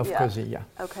 Così, Of yeah. Così, yeah.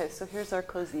 Okay, so here's our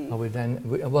Così. I will then,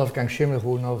 Wolfgang Schimmel,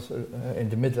 who knows in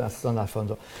the middle, as Don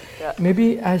Alfonso. Yeah.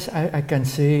 Maybe as I can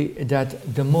say that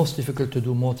the most difficult to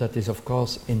do Mozart is, of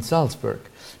course, in Salzburg,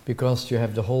 because you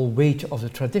have the whole weight of the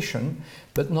tradition,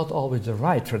 but not always the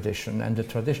right tradition. And the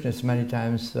tradition is many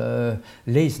times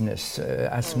laziness,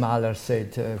 as Mahler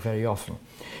said very often.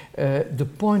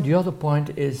 The other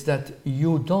point is that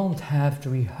you don't have the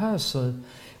rehearsal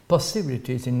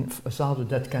possibilities in Salzburg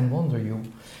that can wonder you.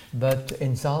 But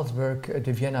in Salzburg,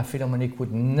 the Vienna Philharmonic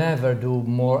would never do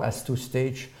more as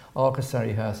two-stage orchestra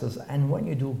rehearsals. And when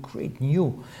you do a great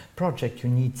new project, you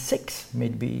need 6,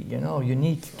 maybe, you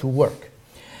need to work.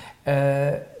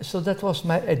 So that was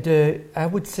I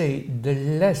would say, the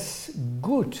less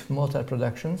good Mozart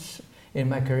productions in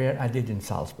my career I did in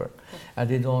Salzburg. I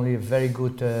did only a very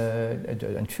good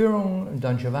Entführung,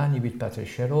 Don Giovanni with Patrice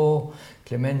Chéreau,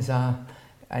 Clemenza,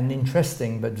 an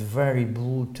interesting but very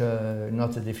brute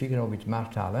Nozze di Figaro with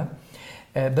Marthaler.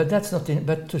 But that's not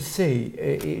but to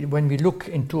say, when we look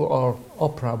into our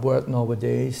opera world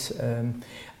nowadays,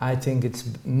 I think it's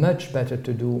much better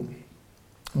to do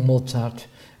Mozart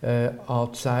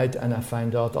outside, and I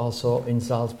find out also in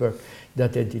Salzburg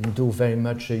that they didn't do very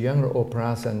much the younger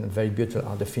operas, and very beautiful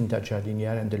are the Finta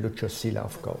Giardiniera and the Lucio Silla,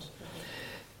 of course.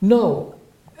 Now,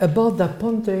 about Da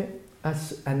Ponte,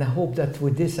 and I hope that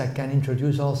with this I can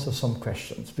introduce also some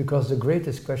questions, because the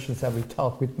greatest questions that we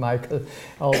talk with Michael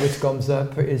always comes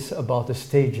up is about the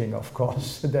staging, of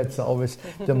course. That's always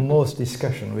the most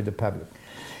discussion with the public.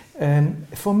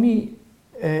 For me,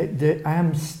 I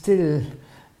am still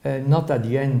not at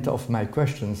the end of my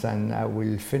questions, and I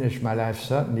will finish my life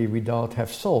certainly without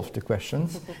have solved the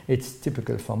questions. It's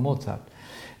typical for Mozart.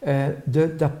 The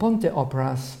Da Ponte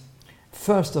operas,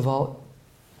 first of all,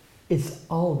 it's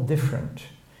all different.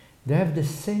 They have the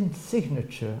same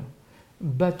signature,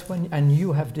 but and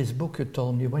you have this book you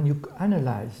told me, when you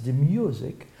analyze the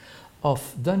music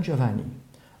of Don Giovanni,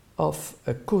 of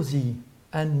Così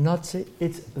and Nozze,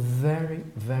 it's very,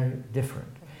 very different.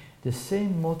 The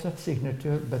same Mozart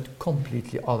signature, but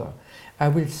completely other. I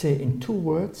will say in 2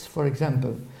 words, for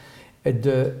example,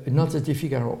 the Nozze di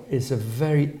Figaro is a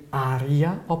very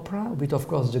aria opera, with of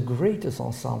course the greatest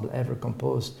ensemble ever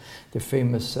composed, the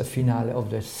famous finale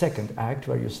of the 2nd act,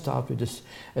 where you start with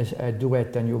a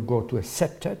duet and you go to a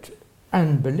septet.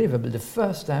 Unbelievable, the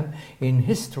first time in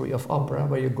history of opera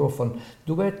where you go from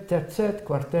duet, tercet,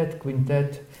 quartet,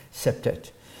 quintet,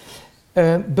 septet.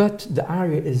 But the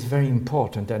aria is very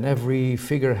important, and every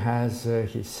figure has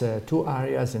his 2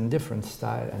 arias in different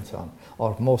style and so on,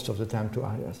 or most of the time 2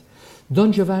 arias.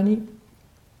 Don Giovanni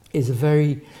is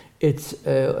the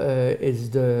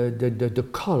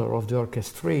color of the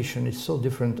orchestration is so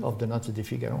different of the Nozze di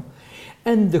Figaro.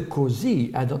 And the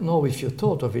Così, I don't know if you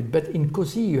thought of it, but in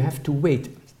Così you have to wait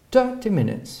 30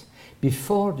 minutes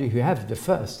before you have the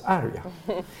first aria.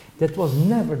 That was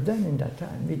never done in that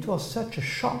time. It was such a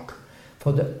shock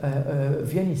for the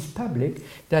Viennese public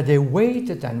that they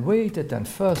waited and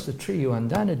first a trio and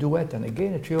then a duet and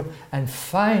again a trio, and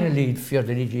finally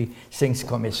Fiordiligi sings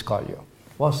Come Scoglio.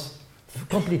 Was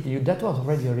completely, that was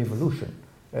already a revolution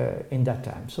in that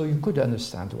time, so you could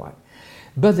understand why.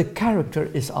 But the character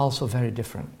is also very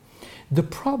different. The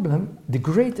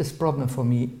greatest problem for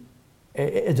me,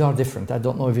 they are different, I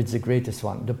don't know if it's the greatest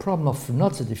one. The problem of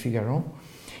Nozze di Figaro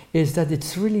is that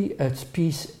it's really a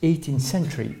piece 18th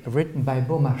century, written by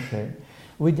Beaumarchais,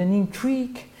 with an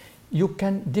intrigue you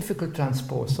can difficult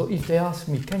transpose. So if they ask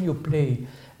me, can you play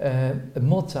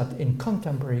Mozart in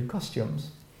contemporary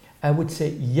costumes, I would say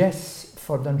yes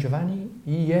for Don Giovanni,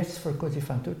 yes for Così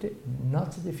fan tutte,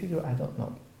 Nozze di Figaro, I don't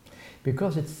know.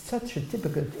 Because it's such a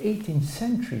typical 18th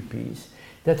century piece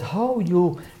that how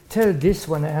you tell this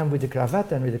when I am with the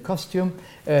cravat and with the costume,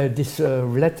 these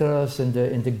letters in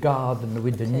the garden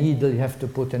with the needle you have to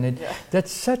put in it. Yeah.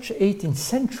 That's such 18th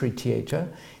century theater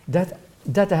that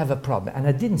I have a problem. And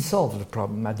I didn't solve the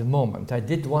problem at the moment. I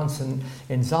did once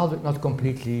in Salzburg, not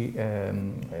completely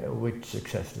with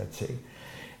success, let's say.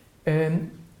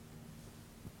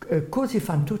 Così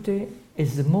fan tutte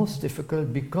is the most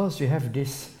difficult because you have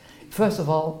this, first of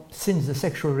all, since the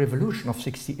sexual revolution of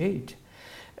 '68,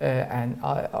 and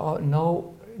now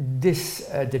this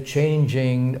the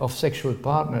changing of sexual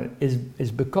partner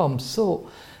is become so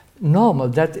normal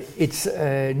that it's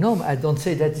normal. I don't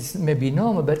say that it's maybe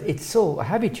normal, but it's so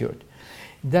habitued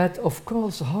that of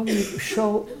course how you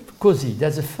show Così,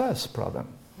 that's the first problem.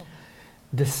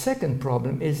 The second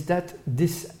problem is that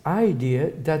this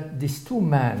idea that these 2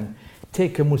 men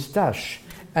take a moustache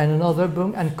and another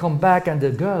boom and come back and the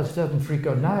girls doesn't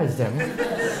recognize them.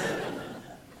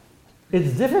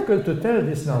 It's difficult to tell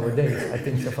this nowadays, I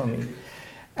think so for me.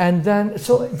 And then,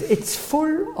 so it's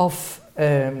full of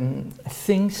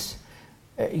things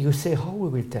you say, how we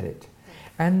will tell it.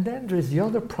 And then there is the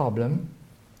other problem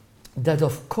that,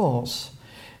 of course,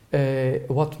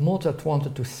 what Mozart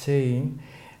wanted to say,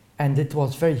 and it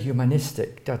was very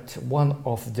humanistic, that one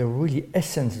of the really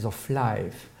essences of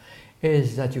life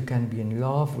is that you can be in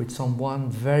love with someone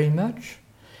very much,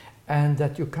 and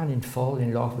that you can fall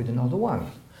in love with another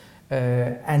one.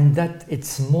 And that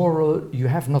it's moral, you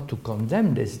have not to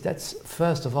condemn this. That's,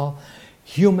 first of all,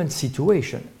 human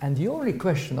situation. And the only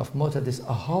question of Mozart is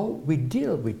how we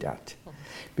deal with that.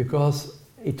 Because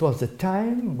it was the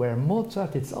time where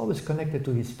Mozart, it's always connected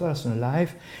to his personal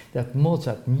life, that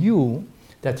Mozart knew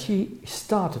that he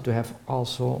started to have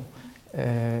also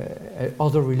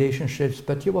other relationships,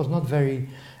 but he was not very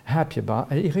happy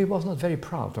about it. He was not very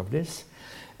proud of this.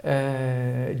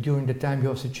 During the time he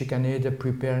was at Schikaneder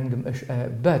preparing the,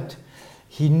 but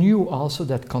he knew also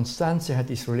that Constanze had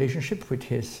this relationship with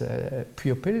his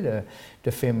pupil,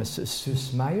 the famous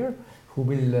Susse Meyer, who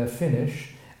will finish,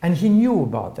 and he knew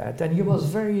about that, and he was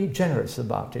very generous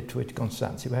about it with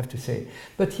Constanze, you have to say.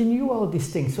 But he knew all these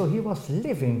things, so he was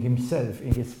living himself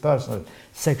in his personal,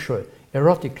 sexual,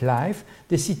 erotic life,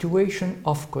 the situation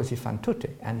of Così fan tutte,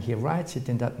 and he writes it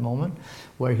in that moment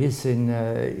where he's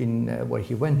where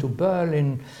he went to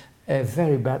Berlin, a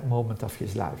very bad moment of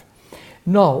his life.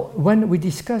 Now, when we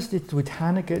discussed it with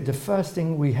Haneke, the first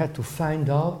thing we had to find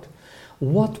out,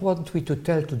 what want we to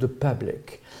tell to the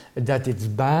public? That it's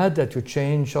bad, that you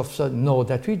change of... No,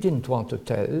 that we didn't want to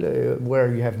tell,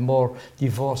 where you have more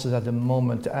divorces at the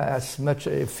moment, as much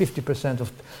 50%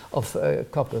 of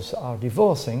couples are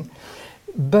divorcing.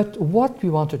 But what we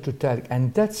wanted to tell,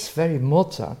 and that's very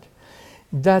Mozart,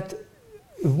 that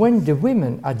when the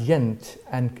women at the end,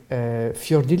 and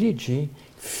Fiordiligi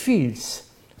feels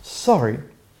sorry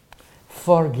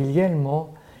for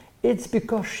Guglielmo, it's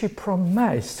because she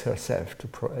promised herself to,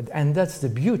 and that's the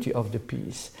beauty of the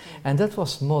piece. And that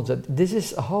was Mozart. This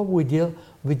is how we deal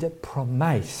with the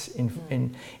promise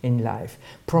in life.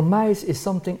 Promise is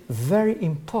something very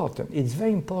important. It's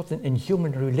very important in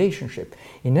human relationship,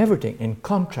 in everything, in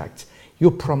contracts.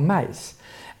 You promise.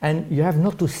 And you have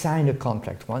not to sign a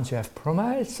contract. Once you have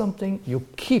promised something, you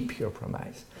keep your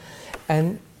promise.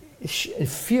 And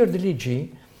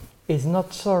Fiordiligi is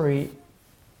not sorry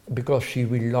because she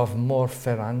will love more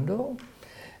Ferrando,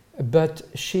 but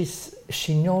she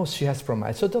knows she has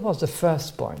promised. So that was the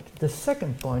first point. The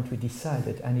second point we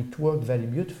decided, and it worked very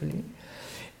beautifully,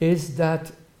 is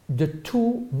that the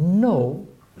two know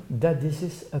that this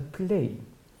is a play,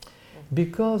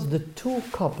 because the two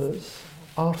couples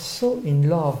are so in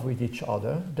love with each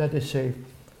other that they say,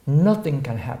 nothing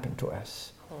can happen to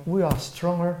us. We are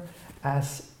stronger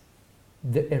as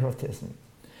the erotism.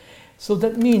 So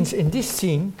that means in this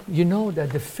scene, you know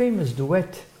that the famous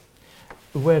duet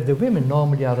where the women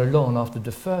normally are alone after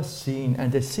the first scene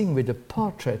and they sing with the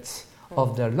portraits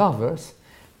of their lovers,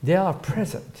 they are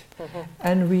present.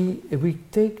 And we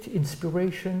take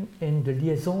inspiration in the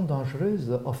Liaison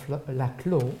Dangereuse of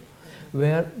Laclos,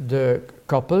 where the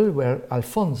couple, where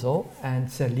Alfonso and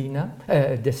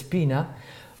Despina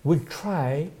will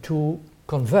try to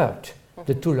convert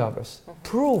the two lovers,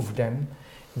 prove them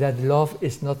that love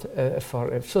is not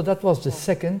forever. So that was the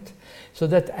second,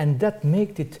 and that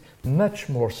made it much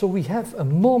more. So we have a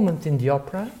moment in the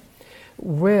opera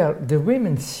where the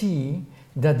women see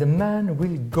that the man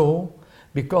will go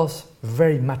because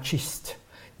very machist.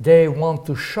 They want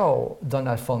to show Don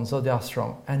Alfonso they are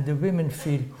strong, and the women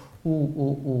feel,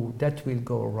 ooh, that will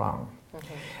go wrong.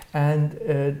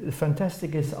 And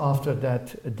fantastic is after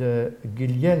that, the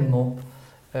Guglielmo,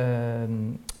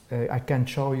 I can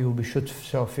show you, we should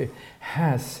show it,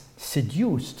 has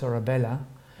seduced Arabella.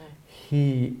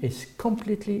 He is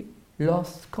completely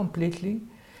lost,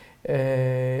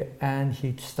 and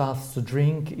he starts to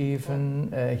drink even,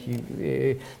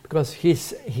 because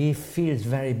he feels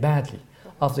very badly.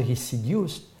 After he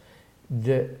seduced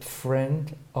the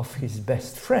friend of his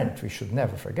best friend, we should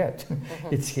never forget.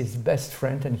 It's his best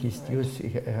friend and he seduced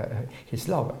his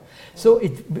lover. So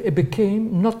it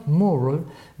became not moral,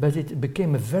 but it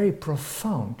became a very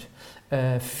profound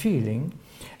feeling,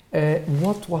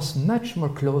 what was much more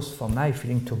close for my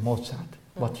feeling to Mozart,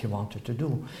 what he wanted to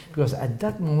do. Because at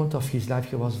that moment of his life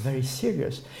he was very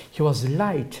serious. He was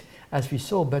light, as we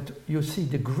saw, but you see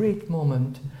the great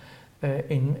moment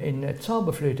in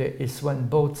Zauberflöte is when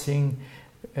both sing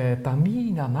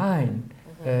Pamina mine,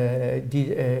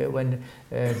 Die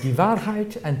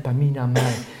Wahrheit and Pamina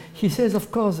Mine. He says,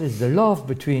 of course, it's the love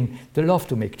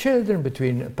to make children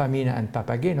between Pamina and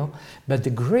Papageno, but the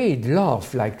great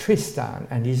love, like Tristan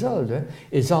and Isolde,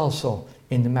 is also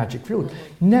in the Magic Flute.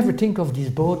 Never think of these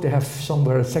both, they have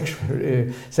somewhere sexual,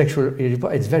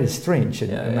 it's very strange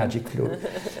in a Magic Flute.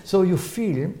 So you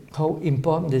feel how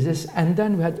important this is. And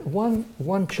then we had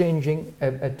one changing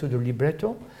to the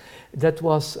libretto. That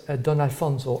was Don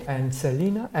Alfonso and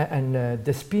Selina and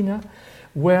Despina,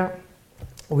 where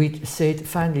we said,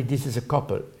 finally, this is a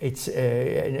couple. It's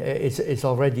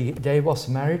already, they was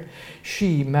married.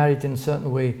 She married in a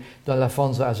certain way Don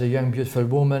Alfonso as a young, beautiful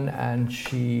woman, and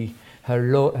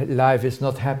her life is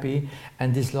not happy,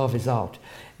 and this love is out.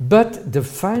 But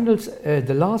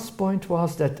the last point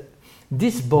was that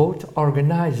this boat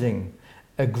organizing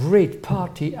a great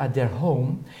party at their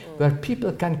home, where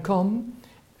people can come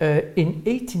in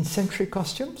 18th century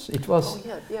costumes. It was,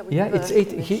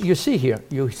 you see here,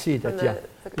 you see that, there.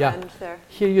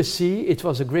 Here you see, it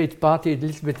was a great party, a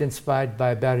little bit inspired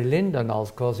by Barry Lyndon,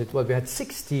 of course. We had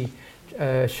 60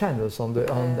 channels on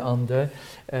the,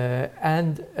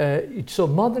 it's so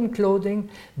modern clothing,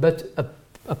 but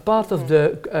a part of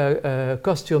the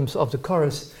costumes of the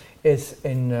chorus is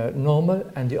in normal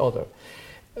and the other.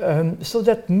 So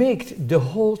that made the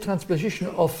whole transposition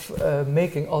of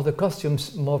making all the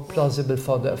costumes more plausible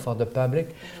for the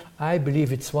public. I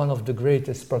believe it's one of the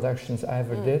greatest productions I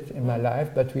ever did in my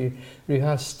life, but we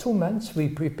rehearsed 2 months, we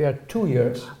prepared 2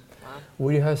 years.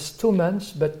 We rehearsed 2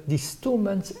 months, but these 2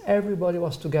 months everybody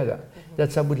was together.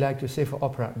 That's what I would like to say for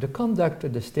opera. The conductor,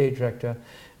 the stage director,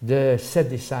 the set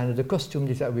designer, the costume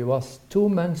designer, we was 2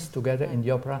 months together in the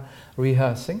opera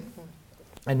rehearsing.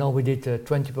 And now we did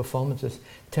 20 performances,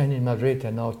 10 in Madrid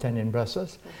and now 10 in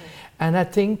Brussels. And I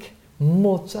think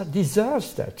Mozart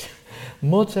deserves that.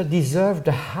 Mozart deserved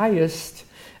the highest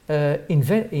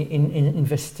investment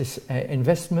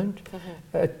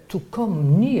to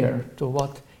come near to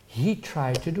what he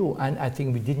tried to do. And I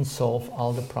think we didn't solve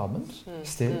all the problems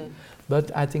still, but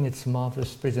I think it's a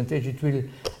marvelous presentation. It will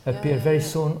appear very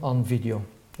soon on video.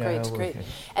 Great.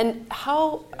 And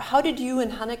how did you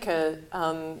and Hanneke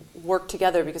work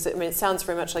together? Because it sounds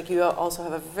very much like you also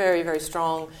have a very, very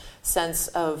strong sense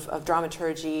of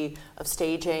dramaturgy, of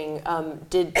staging.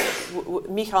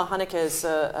 Michael Hanneke is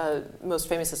most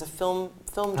famous as a film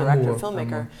director,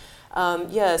 filmmaker.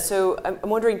 So I'm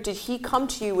wondering, did he come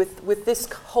to you with this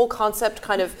whole concept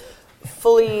kind of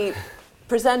fully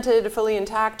presented, fully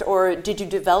intact, or did you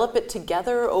develop it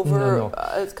together over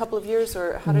a couple of years,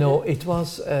 or how did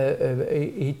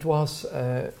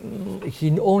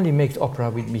he only makes opera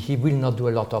with me. He will not do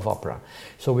a lot of opera.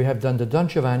 So we have done the Don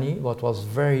Giovanni, what was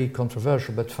very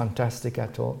controversial but fantastic, I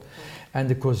thought, and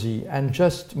the Così. And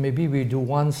just maybe we do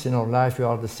once in our life. We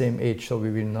are the same age, so we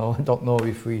will know. I don't know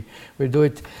if we will do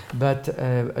it, but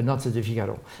not the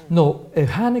Figaro. No,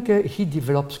 Hanneke, he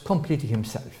develops completely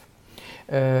himself.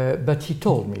 But he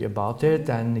told me about it,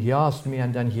 and he asked me,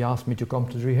 and then he asked me to come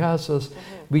to the rehearsals.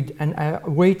 And I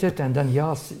waited, and then he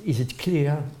asked, "Is it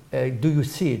clear? Do you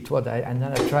see it?" And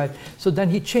then I tried. So then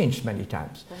he changed many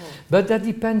times. But that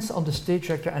depends on the stage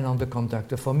director and on the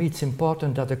conductor. For me, it's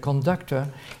important that the conductor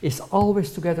is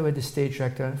always together with the stage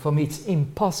director. For me, it's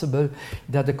impossible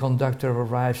that the conductor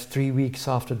arrives 3 weeks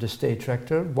after the stage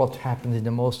director. What happens in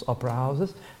the most opera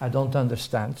houses? I don't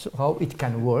understand how it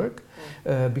can work.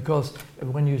 Because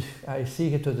when I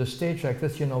see it to the stage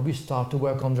directors, we start to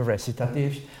work on the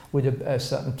recitatives with a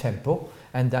certain tempo,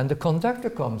 and then the conductor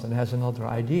comes and has another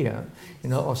idea,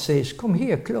 or says, "Come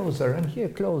here closer and here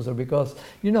closer," because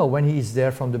when he is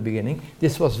there from the beginning.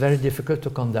 This was very difficult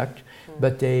to conduct,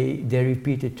 but they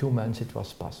repeated 2 months. It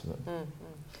was possible.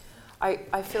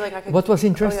 I feel like I could. What was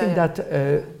interesting that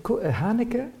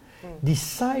Hanneke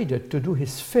decided to do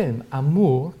his film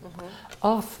Amour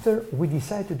after we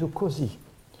decided to do Così,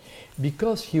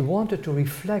 because he wanted to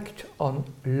reflect on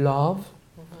love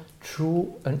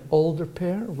through an older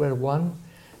pair where one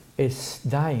is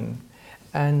dying.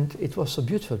 And it was so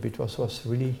beautiful, because it was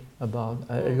really about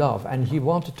love. And he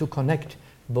wanted to connect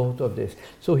both of this.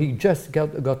 So he just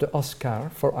got the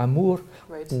Oscar for Amour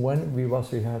when we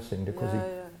was rehearsing the Così.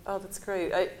 Oh, that's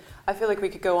great. I feel like we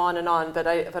could go on and on, but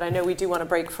I know we do want to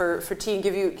break for tea and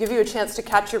give you a chance to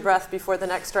catch your breath before the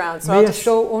next round. So May I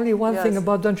show only one thing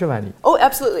about Don Giovanni? Oh,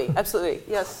 absolutely.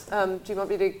 Yes. Do you want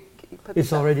me to put this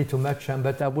It's already too much,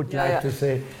 but I would like to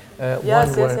say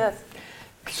one word. Yes.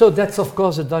 So that's of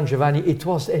course a Don Giovanni. It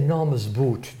was enormous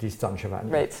boot, this Don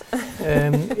Giovanni. Right.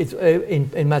 It's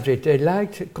in Madrid. I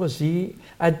liked Così.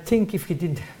 I think if he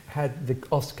didn't had the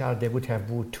Oscar, they would have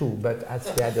booed too, but as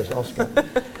they had this Oscar,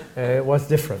 it was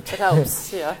different. It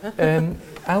helps, yeah.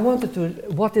 I wanted to,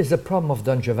 what is the problem of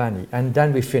Don Giovanni? And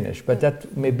then we finish, but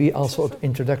that may be also an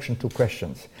introduction to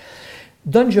questions.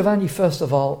 Don Giovanni, first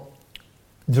of all,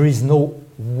 there is no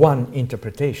one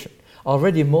interpretation.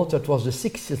 Already Mozart was the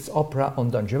 60th opera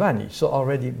on Don Giovanni, so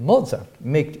already Mozart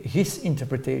made his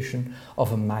interpretation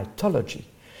of a mythology.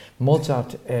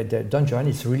 Mozart, the Don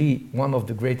Giovanni is really one of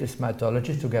the greatest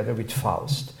mythologies, together with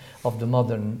Faust, of the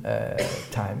modern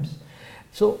times.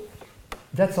 So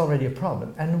that's already a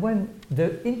problem. And when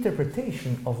the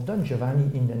interpretation of Don Giovanni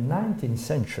in the 19th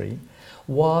century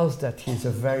was that he's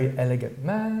a very elegant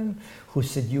man who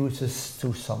seduces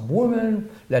to some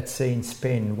woman, let's say in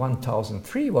Spain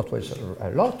 1003, what was a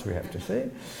lot, we have to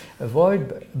say,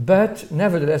 but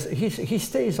nevertheless, he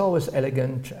stays always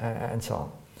elegant and so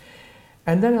on.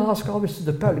 And then I ask always to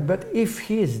the public, but if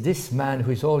he is this man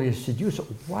who is always a seducer,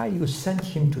 why you send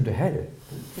him to the hell?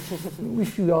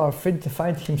 If you are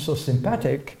find him so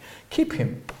sympathetic, keep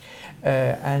him.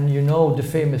 And you know the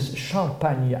famous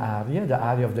Champagne aria, the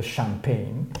aria of the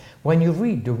champagne. When you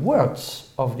read the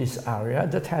words of this aria,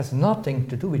 that has nothing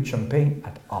to do with champagne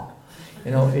at all.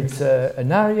 You know, it's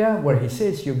an aria where he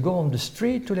says you go on the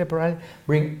street to Leporello,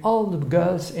 bring all the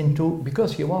girls into,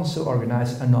 because he wants to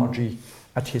organize an orgy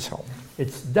at his home.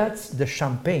 That's the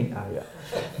champagne aria,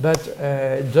 but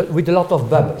with a lot of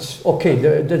bubbles. Okay,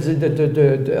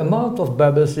 the amount of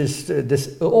bubbles is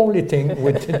the only thing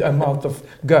with the amount of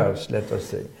girls, let us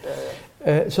say.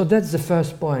 So that's the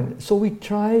first point. So we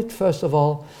tried, first of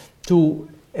all, to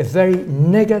a very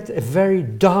negative, a very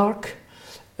dark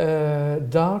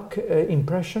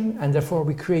impression, and therefore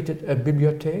we created a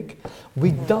bibliothèque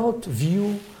without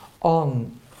view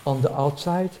on the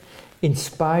outside,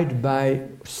 inspired by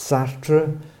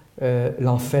Sartre,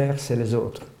 l'enfer c'est les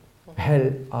autres.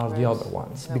 Hell are the other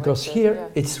ones. Because here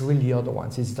it's really the other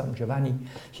ones. It's Don Giovanni,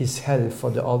 he's hell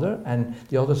for the other, and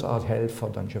the others are hell for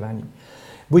Don Giovanni.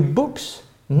 With books,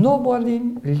 nobody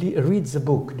reads a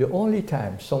book. The only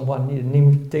time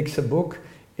someone takes a book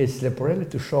is Leporello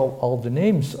to show all the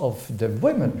names of the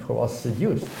women who was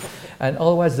seduced. And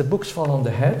otherwise the books fall on the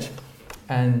head,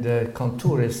 and the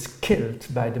contour is killed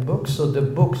by the books, so the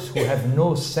books who have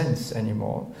no sense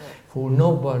anymore, who no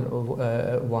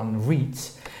one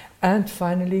reads. And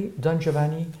finally, Don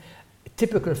Giovanni,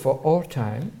 typical for our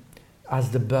time,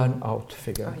 as the burnout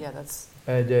figure. Oh yeah, that's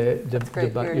Here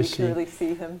great. You see. can really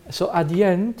see him. So at the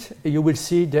end, you will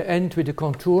see the end with the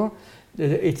contour.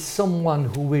 It's someone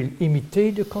who will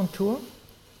imitate the contour,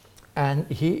 and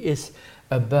he is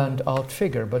a burned out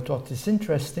figure. But what is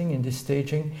interesting in this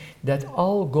staging, that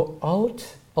all go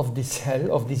out of this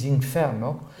hell, of this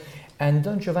inferno, and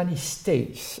Don Giovanni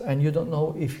stays, and you don't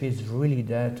know if he's really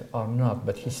dead or not,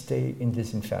 but he stays in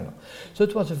this inferno. So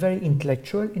it was a very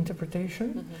intellectual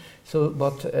interpretation. So,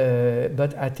 but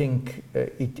I think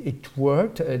it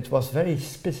worked. It was very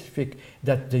specific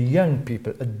that the young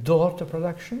people adored the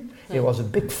production. It was a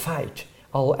big fight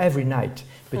every night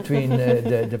between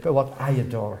what I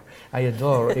adore. I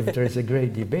adore if there is a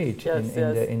great debate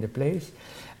in the place.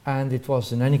 And it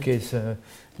was, in any case,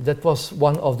 that was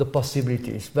one of the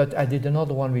possibilities. But I did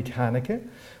another one with Haneke,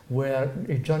 where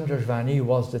Don Giovanni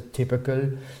was the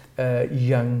typical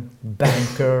young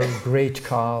banker, great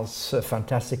cars,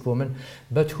 fantastic woman,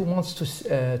 but who wants to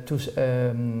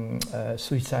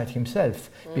suicide himself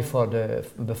before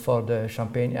the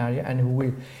Champagne area, and who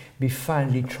will be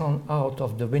finally thrown out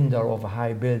of the window of a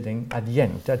high building at the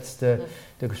end. That's the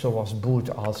so was booed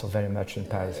also very much in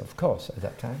Paris, of course, at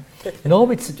that time. No,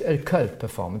 it's a cult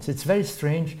performance. It's very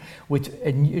strange, with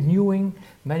renewing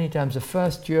many times. The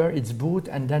first year it's booed,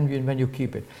 and then when you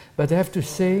keep it. But I have to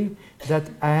say that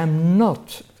I am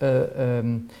not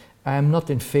in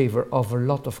favor of a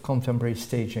lot of contemporary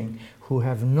staging who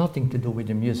have nothing to do with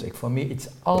the music. For me, it's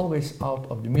always out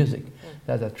of the music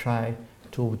that I try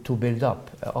to build up.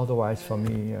 Otherwise, for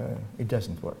me, it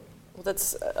doesn't work. Well,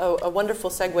 that's a wonderful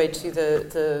segue to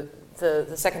the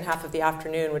second half of the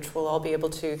afternoon, which we'll all be able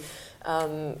to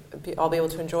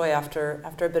enjoy after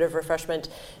a bit of refreshment.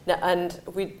 Now, and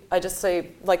I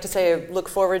like to say look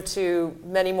forward to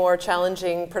many more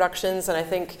challenging productions. And I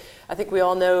think we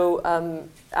all know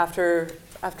after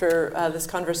this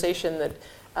conversation that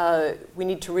we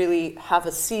need to really have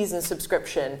a season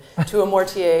subscription to a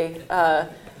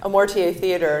Mortier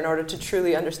theatre in order to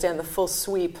truly understand the full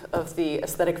sweep of the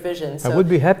aesthetic vision. So, I would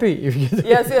be happy if you did.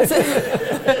 Yes.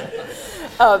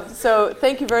 So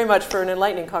thank you very much for an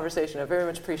enlightening conversation. I very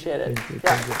much appreciate it. Thank you.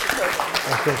 Yeah.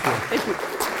 Thank you. Thank you.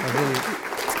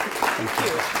 Thank you.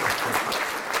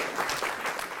 Thank you.